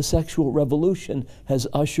that's what the sexual revolution has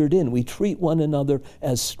ushered in. We treat one another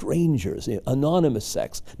as strangers, anonymous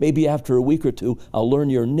sex. Maybe after a week or two, I'll learn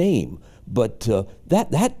your name. But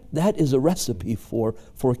that is a recipe for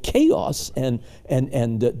chaos and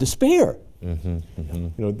despair.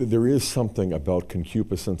 There is something about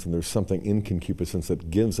concupiscence, and there's something in concupiscence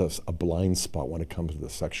that gives us a blind spot when it comes to the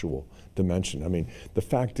sexual dimension. I mean, the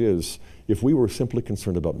fact is, if we were simply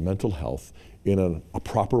concerned about mental health in a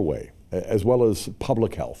proper way, as well as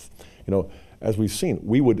public health, as we've seen,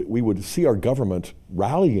 we would see our government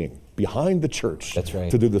rallying behind the church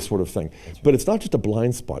to do this sort of thing. But it's not just a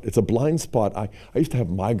blind spot. It's a blind spot. I used to have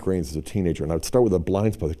migraines as a teenager, and I would start with a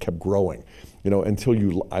blind spot that kept growing,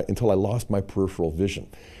 until I lost my peripheral vision.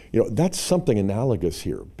 That's something analogous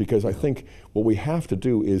here, because I think what we have to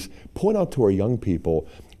do is point out to our young people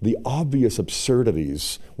the obvious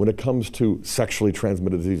absurdities when it comes to sexually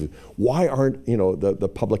transmitted diseases. Why aren't the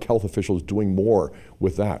public health officials doing more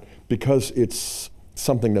with that? Because it's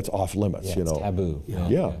something that's off limits. It's taboo.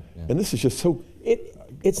 Yeah. And this is just so.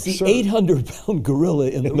 It's the 800-pound gorilla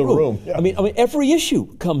in the room. Yeah. I mean, every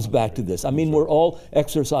issue comes back to this. I mean, we're all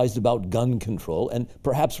exercised about gun control, and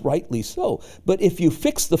perhaps rightly so. But if you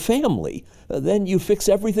fix the family, then you fix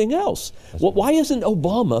everything else. Why isn't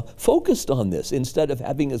Obama focused on this instead of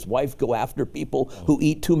having his wife go after people who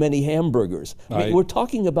eat too many hamburgers? I mean, we're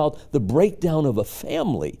talking about the breakdown of a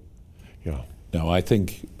family. Yeah. No, I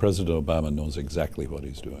think President Obama knows exactly what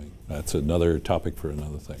he's doing. That's another topic for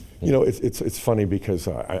another thing. You know, it's funny because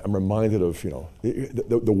I'm reminded of, you know,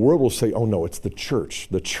 the world will say, oh no, it's the church.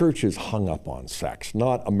 The church is hung up on sex,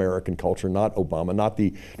 not American culture, not Obama, not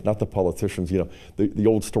the politicians. You know, the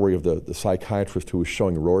old story of the psychiatrist who was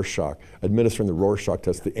showing Rorschach, administering the Rorschach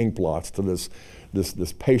test, the ink blots to this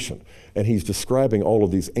patient, and he's describing all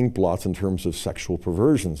of these ink blots in terms of sexual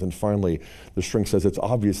perversions, and finally the shrink says, it's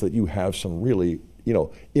obvious that you have some really, you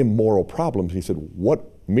know, immoral problems. And he said, what,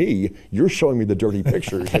 me? You're showing me the dirty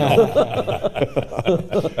pictures. You know?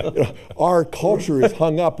 You know, our culture is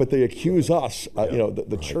hung up, but they accuse us, you know,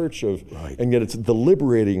 the church of, and yet it's the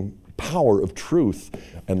liberating power of truth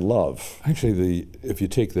and love. Actually, if you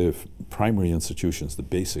take the primary institutions, the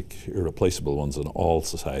basic, irreplaceable ones in all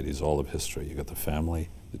societies, all of history, you got the family,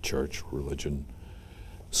 the church, religion,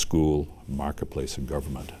 school, marketplace, and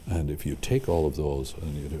government. And if you take all of those,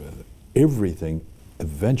 and you do everything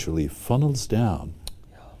eventually funnels down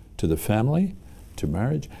to the family, to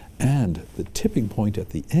marriage, and the tipping point at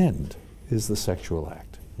the end is the sexual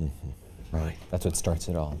act. Right. That's what starts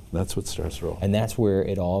it all. That's what starts it all. And that's where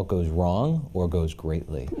it all goes wrong or goes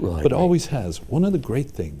greatly. Right. But always has. One of the great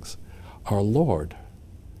things, our Lord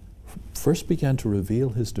first began to reveal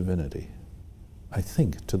his divinity, I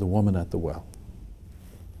think, to the woman at the well.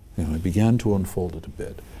 You know, he began to unfold it a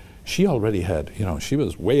bit. She already had, you know, she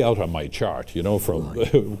was way out on my chart, you know,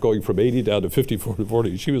 from going from 80 down to 54 to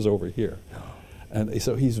 40. She was over here. And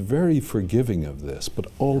so he's very forgiving of this, but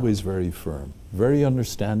always very firm, very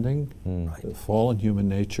understanding, the fallen human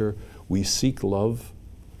nature. We seek love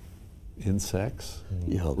in sex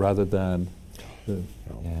rather than...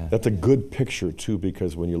 That's a good picture too,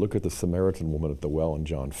 because when you look at the Samaritan woman at the well in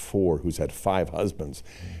John 4, who's had 5 husbands,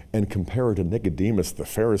 and compare her to Nicodemus, the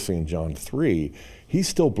Pharisee in John 3, he's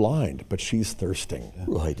still blind, but she's thirsting.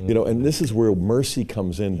 You know, and this is where mercy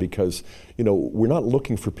comes in, because, you know, we're not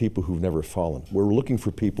looking for people who've never fallen. We're looking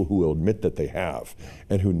for people who will admit that they have,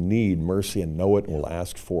 and who need mercy and know it and will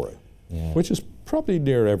ask for it. Which is probably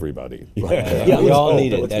near everybody. We all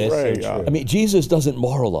need it. That is so true. I mean, Jesus doesn't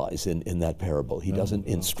moralize in that parable. He doesn't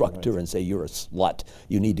instruct her and say, you're a slut,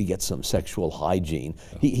 you need to get some sexual hygiene.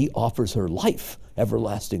 He offers her life,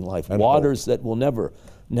 everlasting life, and waters that will never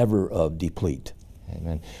deplete.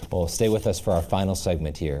 Amen. Well, stay with us for our final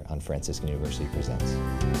segment here on Franciscan University Presents.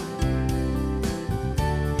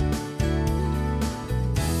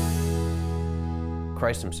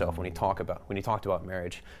 Christ himself, when he talked about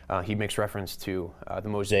marriage, he makes reference to the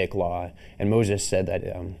Mosaic law, and Moses said that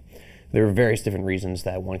there are various different reasons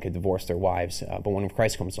that one could divorce their wives, but when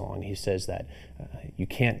Christ comes along, he says that you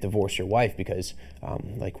can't divorce your wife because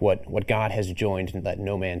like what God has joined, let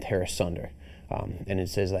no man tear asunder. And it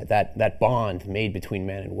says that bond made between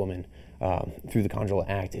man and woman through the conjugal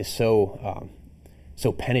act is so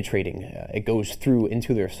penetrating. It goes through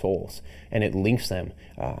into their souls, and it links them.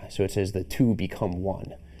 So it says the two become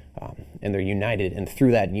one, and they're united, and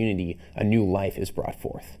through that unity, a new life is brought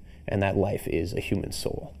forth, and that life is a human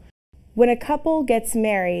soul. When a couple gets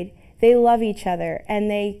married, they love each other, and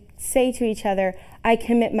they say to each other, I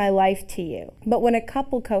commit my life to you. But when a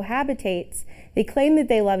couple cohabitates, they claim that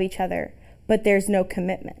they love each other, but there's no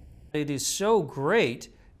commitment. It is so great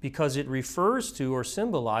because it refers to or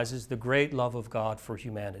symbolizes the great love of God for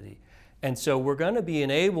humanity. And so we're going to be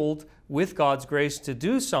enabled with God's grace to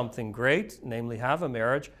do something great, namely have a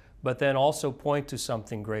marriage, but then also point to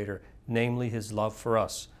something greater, namely his love for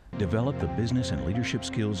us. Develop the business and leadership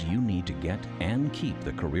skills you need to get and keep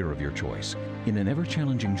the career of your choice. In an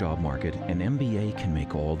ever-challenging job market, an MBA can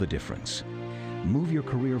make all the difference. Move your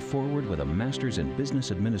career forward with a Master's in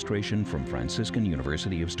Business Administration from Franciscan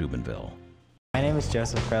University of Steubenville. My name is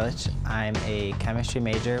Joseph Krelich. I'm a chemistry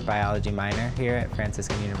major, biology minor here at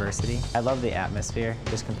Franciscan University. I love the atmosphere,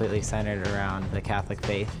 just completely centered around the Catholic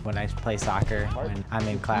faith. When I play soccer, when I'm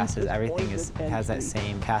in classes, everything has that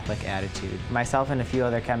same Catholic attitude. Myself and a few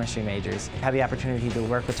other chemistry majors had the opportunity to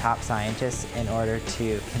work with top scientists in order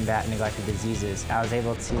to combat neglected diseases. I was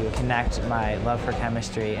able to connect my love for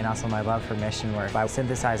chemistry and also my love for mission work by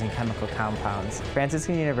synthesizing chemical compounds.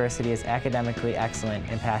 Franciscan University is academically excellent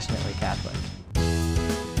and passionately Catholic.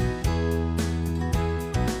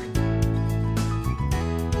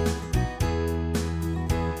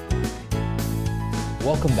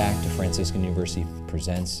 Welcome back to Franciscan University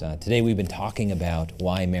Presents. Today we've been talking about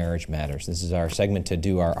why marriage matters. This is our segment to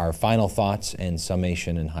do our final thoughts and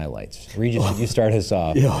summation and highlights. Regis, could you start us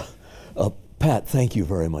off? Pat, thank you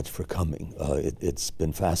very much for coming. It's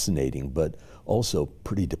been fascinating, but also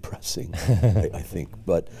pretty depressing, I think.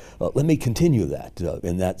 But let me continue that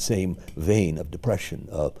in that same vein of depression.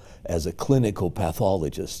 As a clinical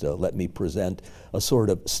pathologist, let me present a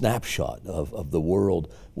sort of snapshot of the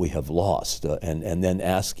world we have lost, and then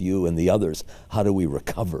ask you and the others, how do we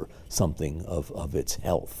recover something of its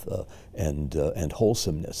health and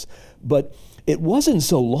wholesomeness? But it wasn't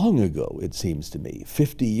so long ago, it seems to me,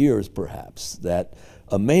 50 years perhaps, that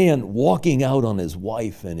a man walking out on his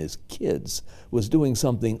wife and his kids was doing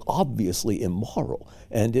something obviously immoral,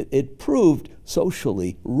 and it proved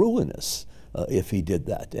socially ruinous if he did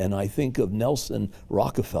that. And I think of Nelson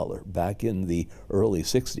Rockefeller back in the early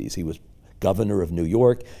 60s. He was governor of New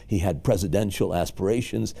York, he had presidential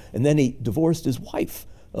aspirations, and then he divorced his wife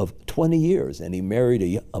of 20 years, and he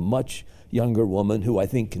married a much younger woman who I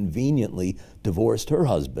think conveniently divorced her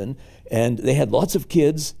husband, and they had lots of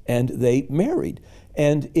kids, and they married.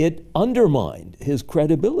 And it undermined his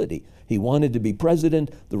credibility. He wanted to be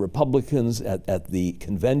president. The Republicans at the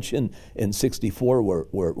convention in '64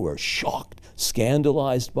 were shocked,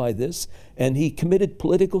 scandalized by this, and he committed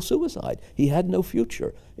political suicide. He had no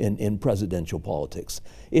future in presidential politics.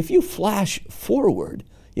 If you flash forward,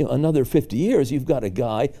 another 50 years, you've got a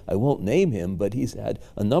guy, I won't name him, but he's had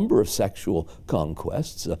a number of sexual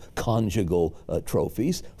conquests, conjugal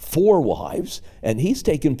trophies, 4 wives, and he's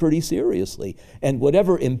taken pretty seriously. And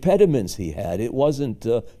whatever impediments he had, it wasn't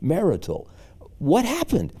marital. What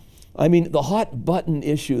happened? I mean, the hot button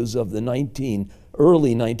issues of the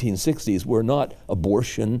early 1960s were not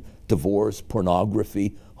abortion, divorce,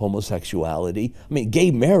 pornography, homosexuality. I mean, gay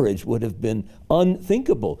marriage would have been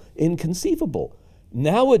unthinkable, inconceivable.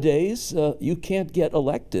 Nowadays, you can't get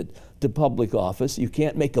elected to public office. You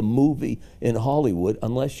can't make a movie in Hollywood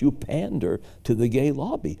unless you pander to the gay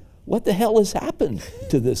lobby. What the hell has happened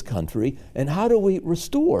to this country, and how do we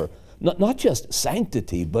restore not just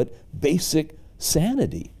sanctity, but basic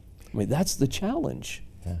sanity? I mean, that's the challenge.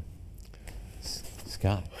 Yeah.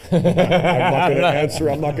 Scott. I'm not going to answer.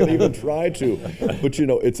 I'm not going to even try to. But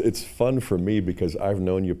it's fun for me because I've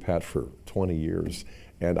known you, Pat, for 20 years.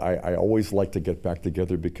 And I always like to get back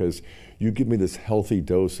together because you give me this healthy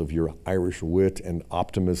dose of your Irish wit and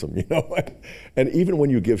optimism, And even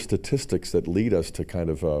when you give statistics that lead us to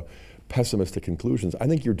kind of pessimistic conclusions, I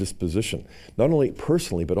think your disposition, not only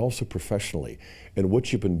personally, but also professionally, and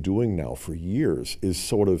what you've been doing now for years is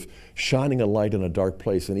sort of shining a light in a dark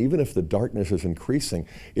place. And even if the darkness is increasing,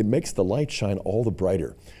 it makes the light shine all the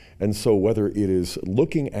brighter. And so whether it is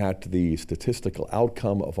looking at the statistical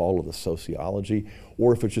outcome of all of the sociology,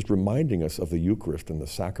 or if it's just reminding us of the Eucharist and the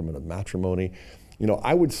sacrament of matrimony,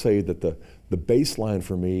 I would say that the baseline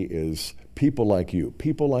for me is people like you,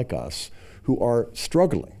 people like us, who are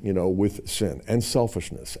struggling, with sin and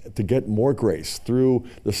selfishness to get more grace through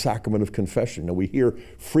the sacrament of confession. Now, we hear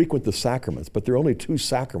frequent the sacraments, but there are only 2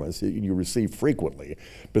 sacraments that you receive frequently.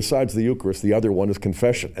 Besides the Eucharist, the other one is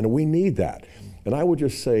confession, and we need that. And I would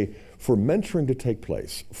just say, for mentoring to take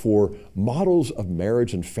place, for models of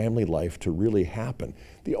marriage and family life to really happen,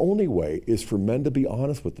 the only way is for men to be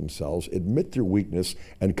honest with themselves, admit their weakness,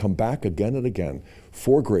 and come back again and again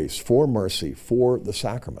for grace, for mercy, for the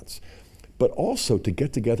sacraments. But also to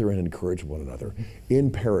get together and encourage one another in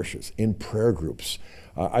parishes, in prayer groups.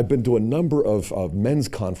 I've been to a number of men's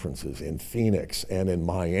conferences in Phoenix and in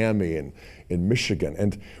Miami and in Michigan,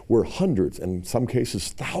 and where hundreds, and in some cases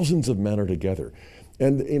thousands of men are together.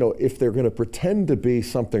 And if they're going to pretend to be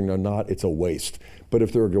something they're not, it's a waste. But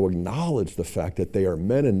if they're going to acknowledge the fact that they are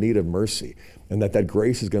men in need of mercy, and that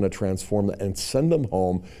grace is going to transform them and send them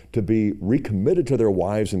home to be recommitted to their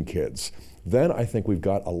wives and kids, then I think we've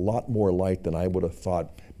got a lot more light than I would have thought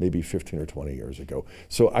maybe 15 or 20 years ago.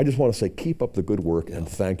 So I just want to say, keep up the good work and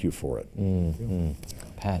thank you for it. Mm-hmm.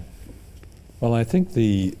 Pat. Well, I think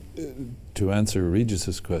to answer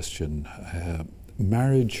Regis's question,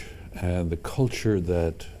 marriage and the culture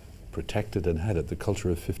that protected and had it, the culture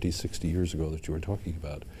of 50, 60 years ago that you were talking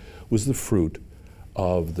about, was the fruit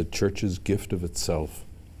of the Church's gift of itself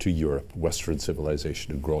to Europe, Western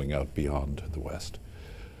civilization, and growing out beyond the West.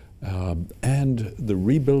 And the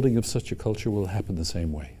rebuilding of such a culture will happen the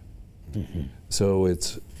same way. Mm-hmm. So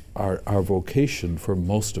it's our vocation for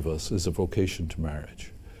most of us is a vocation to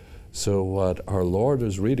marriage. So what our Lord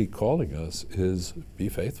is really calling us is be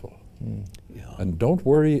faithful. Yeah. And don't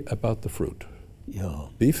worry about the fruit. Yeah.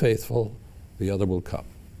 Be faithful, the other will come.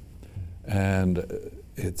 And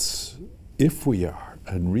it's, if we are,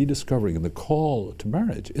 and rediscovering the call to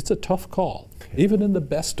marriage, it's a tough call, even in the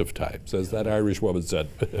best of times, as that Irish woman said,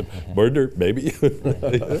 murder, maybe.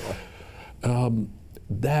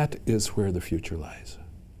 That is where the future lies.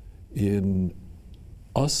 in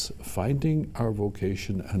us finding our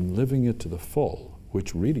vocation and living it to the full,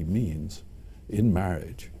 which really means in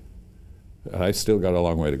marriage, and I've still got a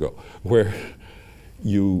long way to go, where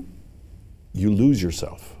you lose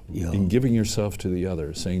yourself in giving yourself to the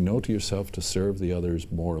other, saying no to yourself to serve the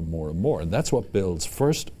others more and more and more. And that's what builds,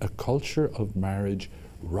 first, a culture of marriage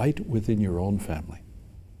right within your own family.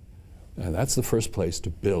 And that's the first place to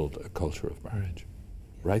build a culture of marriage,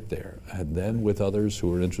 right there. And then with others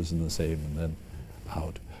who are interested in the same, and then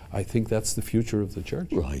out. I think that's the future of the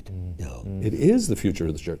church. Right. Yeah. It is the future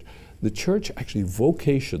of the church. The church actually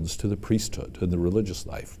vocations to the priesthood and the religious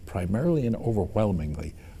life, primarily and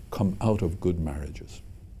overwhelmingly, come out of good marriages.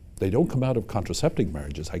 They don't come out of contraceptive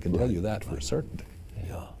marriages, I can tell you that for a certainty.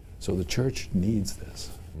 Yeah. So the church needs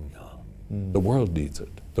this. The world needs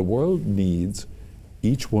it. The world needs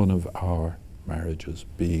each one of our marriages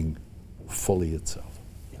being fully itself.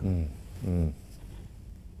 Yeah,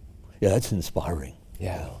 that's inspiring.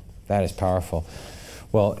 Yeah, that is powerful.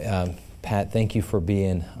 Well, Pat, thank you for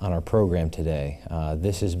being on our program today.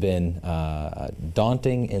 This has been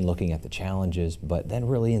daunting in looking at the challenges, but then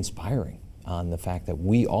really inspiring on the fact that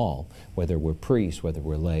we all, whether we're priests, whether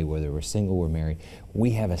we're lay, whether we're single, we're married, we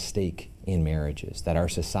have a stake in marriages, that our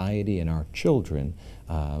society and our children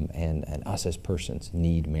and us as persons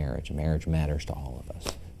need marriage. Marriage matters to all of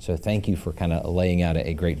us. So thank you for kind of laying out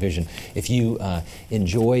a great vision. If you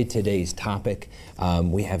enjoy today's topic,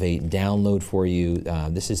 we have a download for you.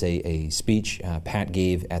 This is a speech Pat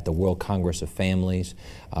gave at the World Congress of Families,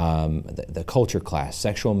 the culture class,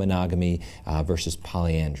 sexual monogamy versus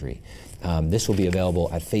polyandry. This will be available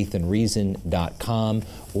at faithandreason.com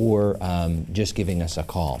or just giving us a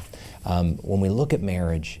call. When we look at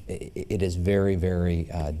marriage, it is very, very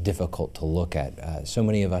difficult to look at. So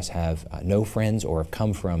many of us have no friends or have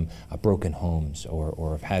come from broken homes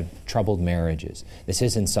or have had troubled marriages. This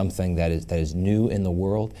isn't something that is new in the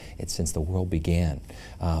world. It's since the world began.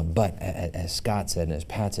 But as Scott said, and as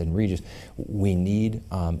Pat said, and Regis, we need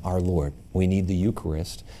our Lord. We need the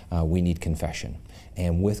Eucharist. We need confession.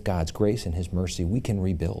 And with God's grace and His mercy, we can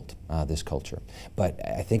rebuild this culture. But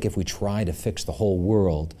I think if we try to fix the whole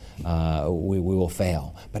world, we will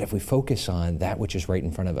fail. But if we focus on that which is right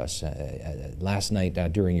in front of us, last night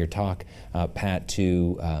during your talk, Pat,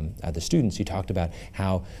 to the students, you talked about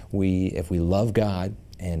how if we love God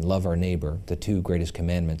and love our neighbor, the two greatest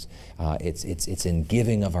commandments, it's in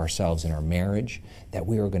giving of ourselves in our marriage that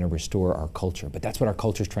we are going to restore our culture. But that's what our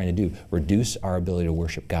culture is trying to do, reduce our ability to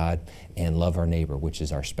worship God and love our neighbor, which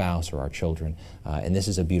is our spouse or our children. And this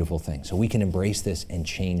is a beautiful thing. So we can embrace this and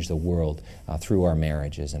change the world through our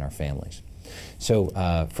marriages and our families. So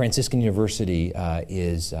Franciscan University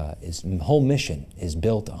its whole mission is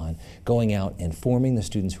built on going out and forming the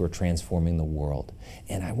students who are transforming the world.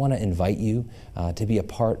 And I want to invite you to be a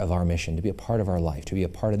part of our mission, to be a part of our life, to be a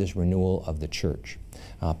part of this renewal of the church,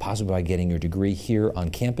 possibly by getting your degree here on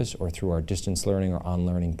campus or through our distance learning or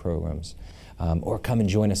on-learning programs. Or come and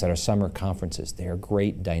join us at our summer conferences. They are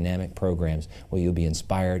great, dynamic programs where you'll be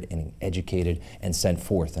inspired and educated and sent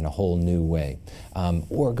forth in a whole new way.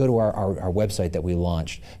 Or go to our website that we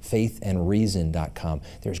launched, faithandreason.com.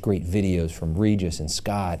 There's great videos from Regis and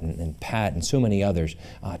Scott and Pat and so many others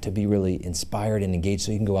to be really inspired and engaged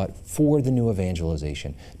so you can go out for the new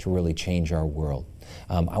evangelization to really change our world.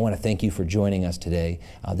 I want to thank you for joining us today.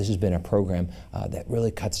 This has been a program that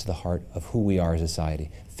really cuts to the heart of who we are as a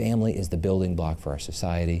society. Family is the building block for our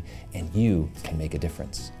society, and you can make a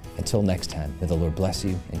difference. Until next time, may the Lord bless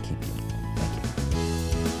you and keep you. Thank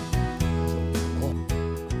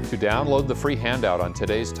you. To download the free handout on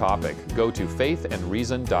today's topic, go to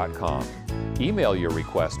faithandreason.com. Email your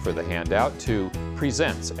request for the handout to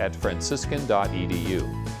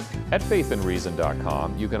presents@franciscan.edu. At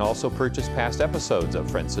faithandreason.com, you can also purchase past episodes of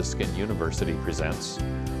Franciscan University Presents,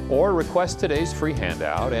 or request today's free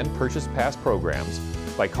handout and purchase past programs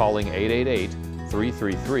by calling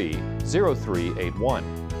 888-333-0381.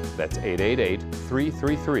 That's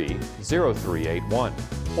 888-333-0381,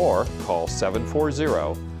 or call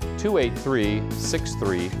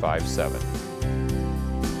 740-283-6357.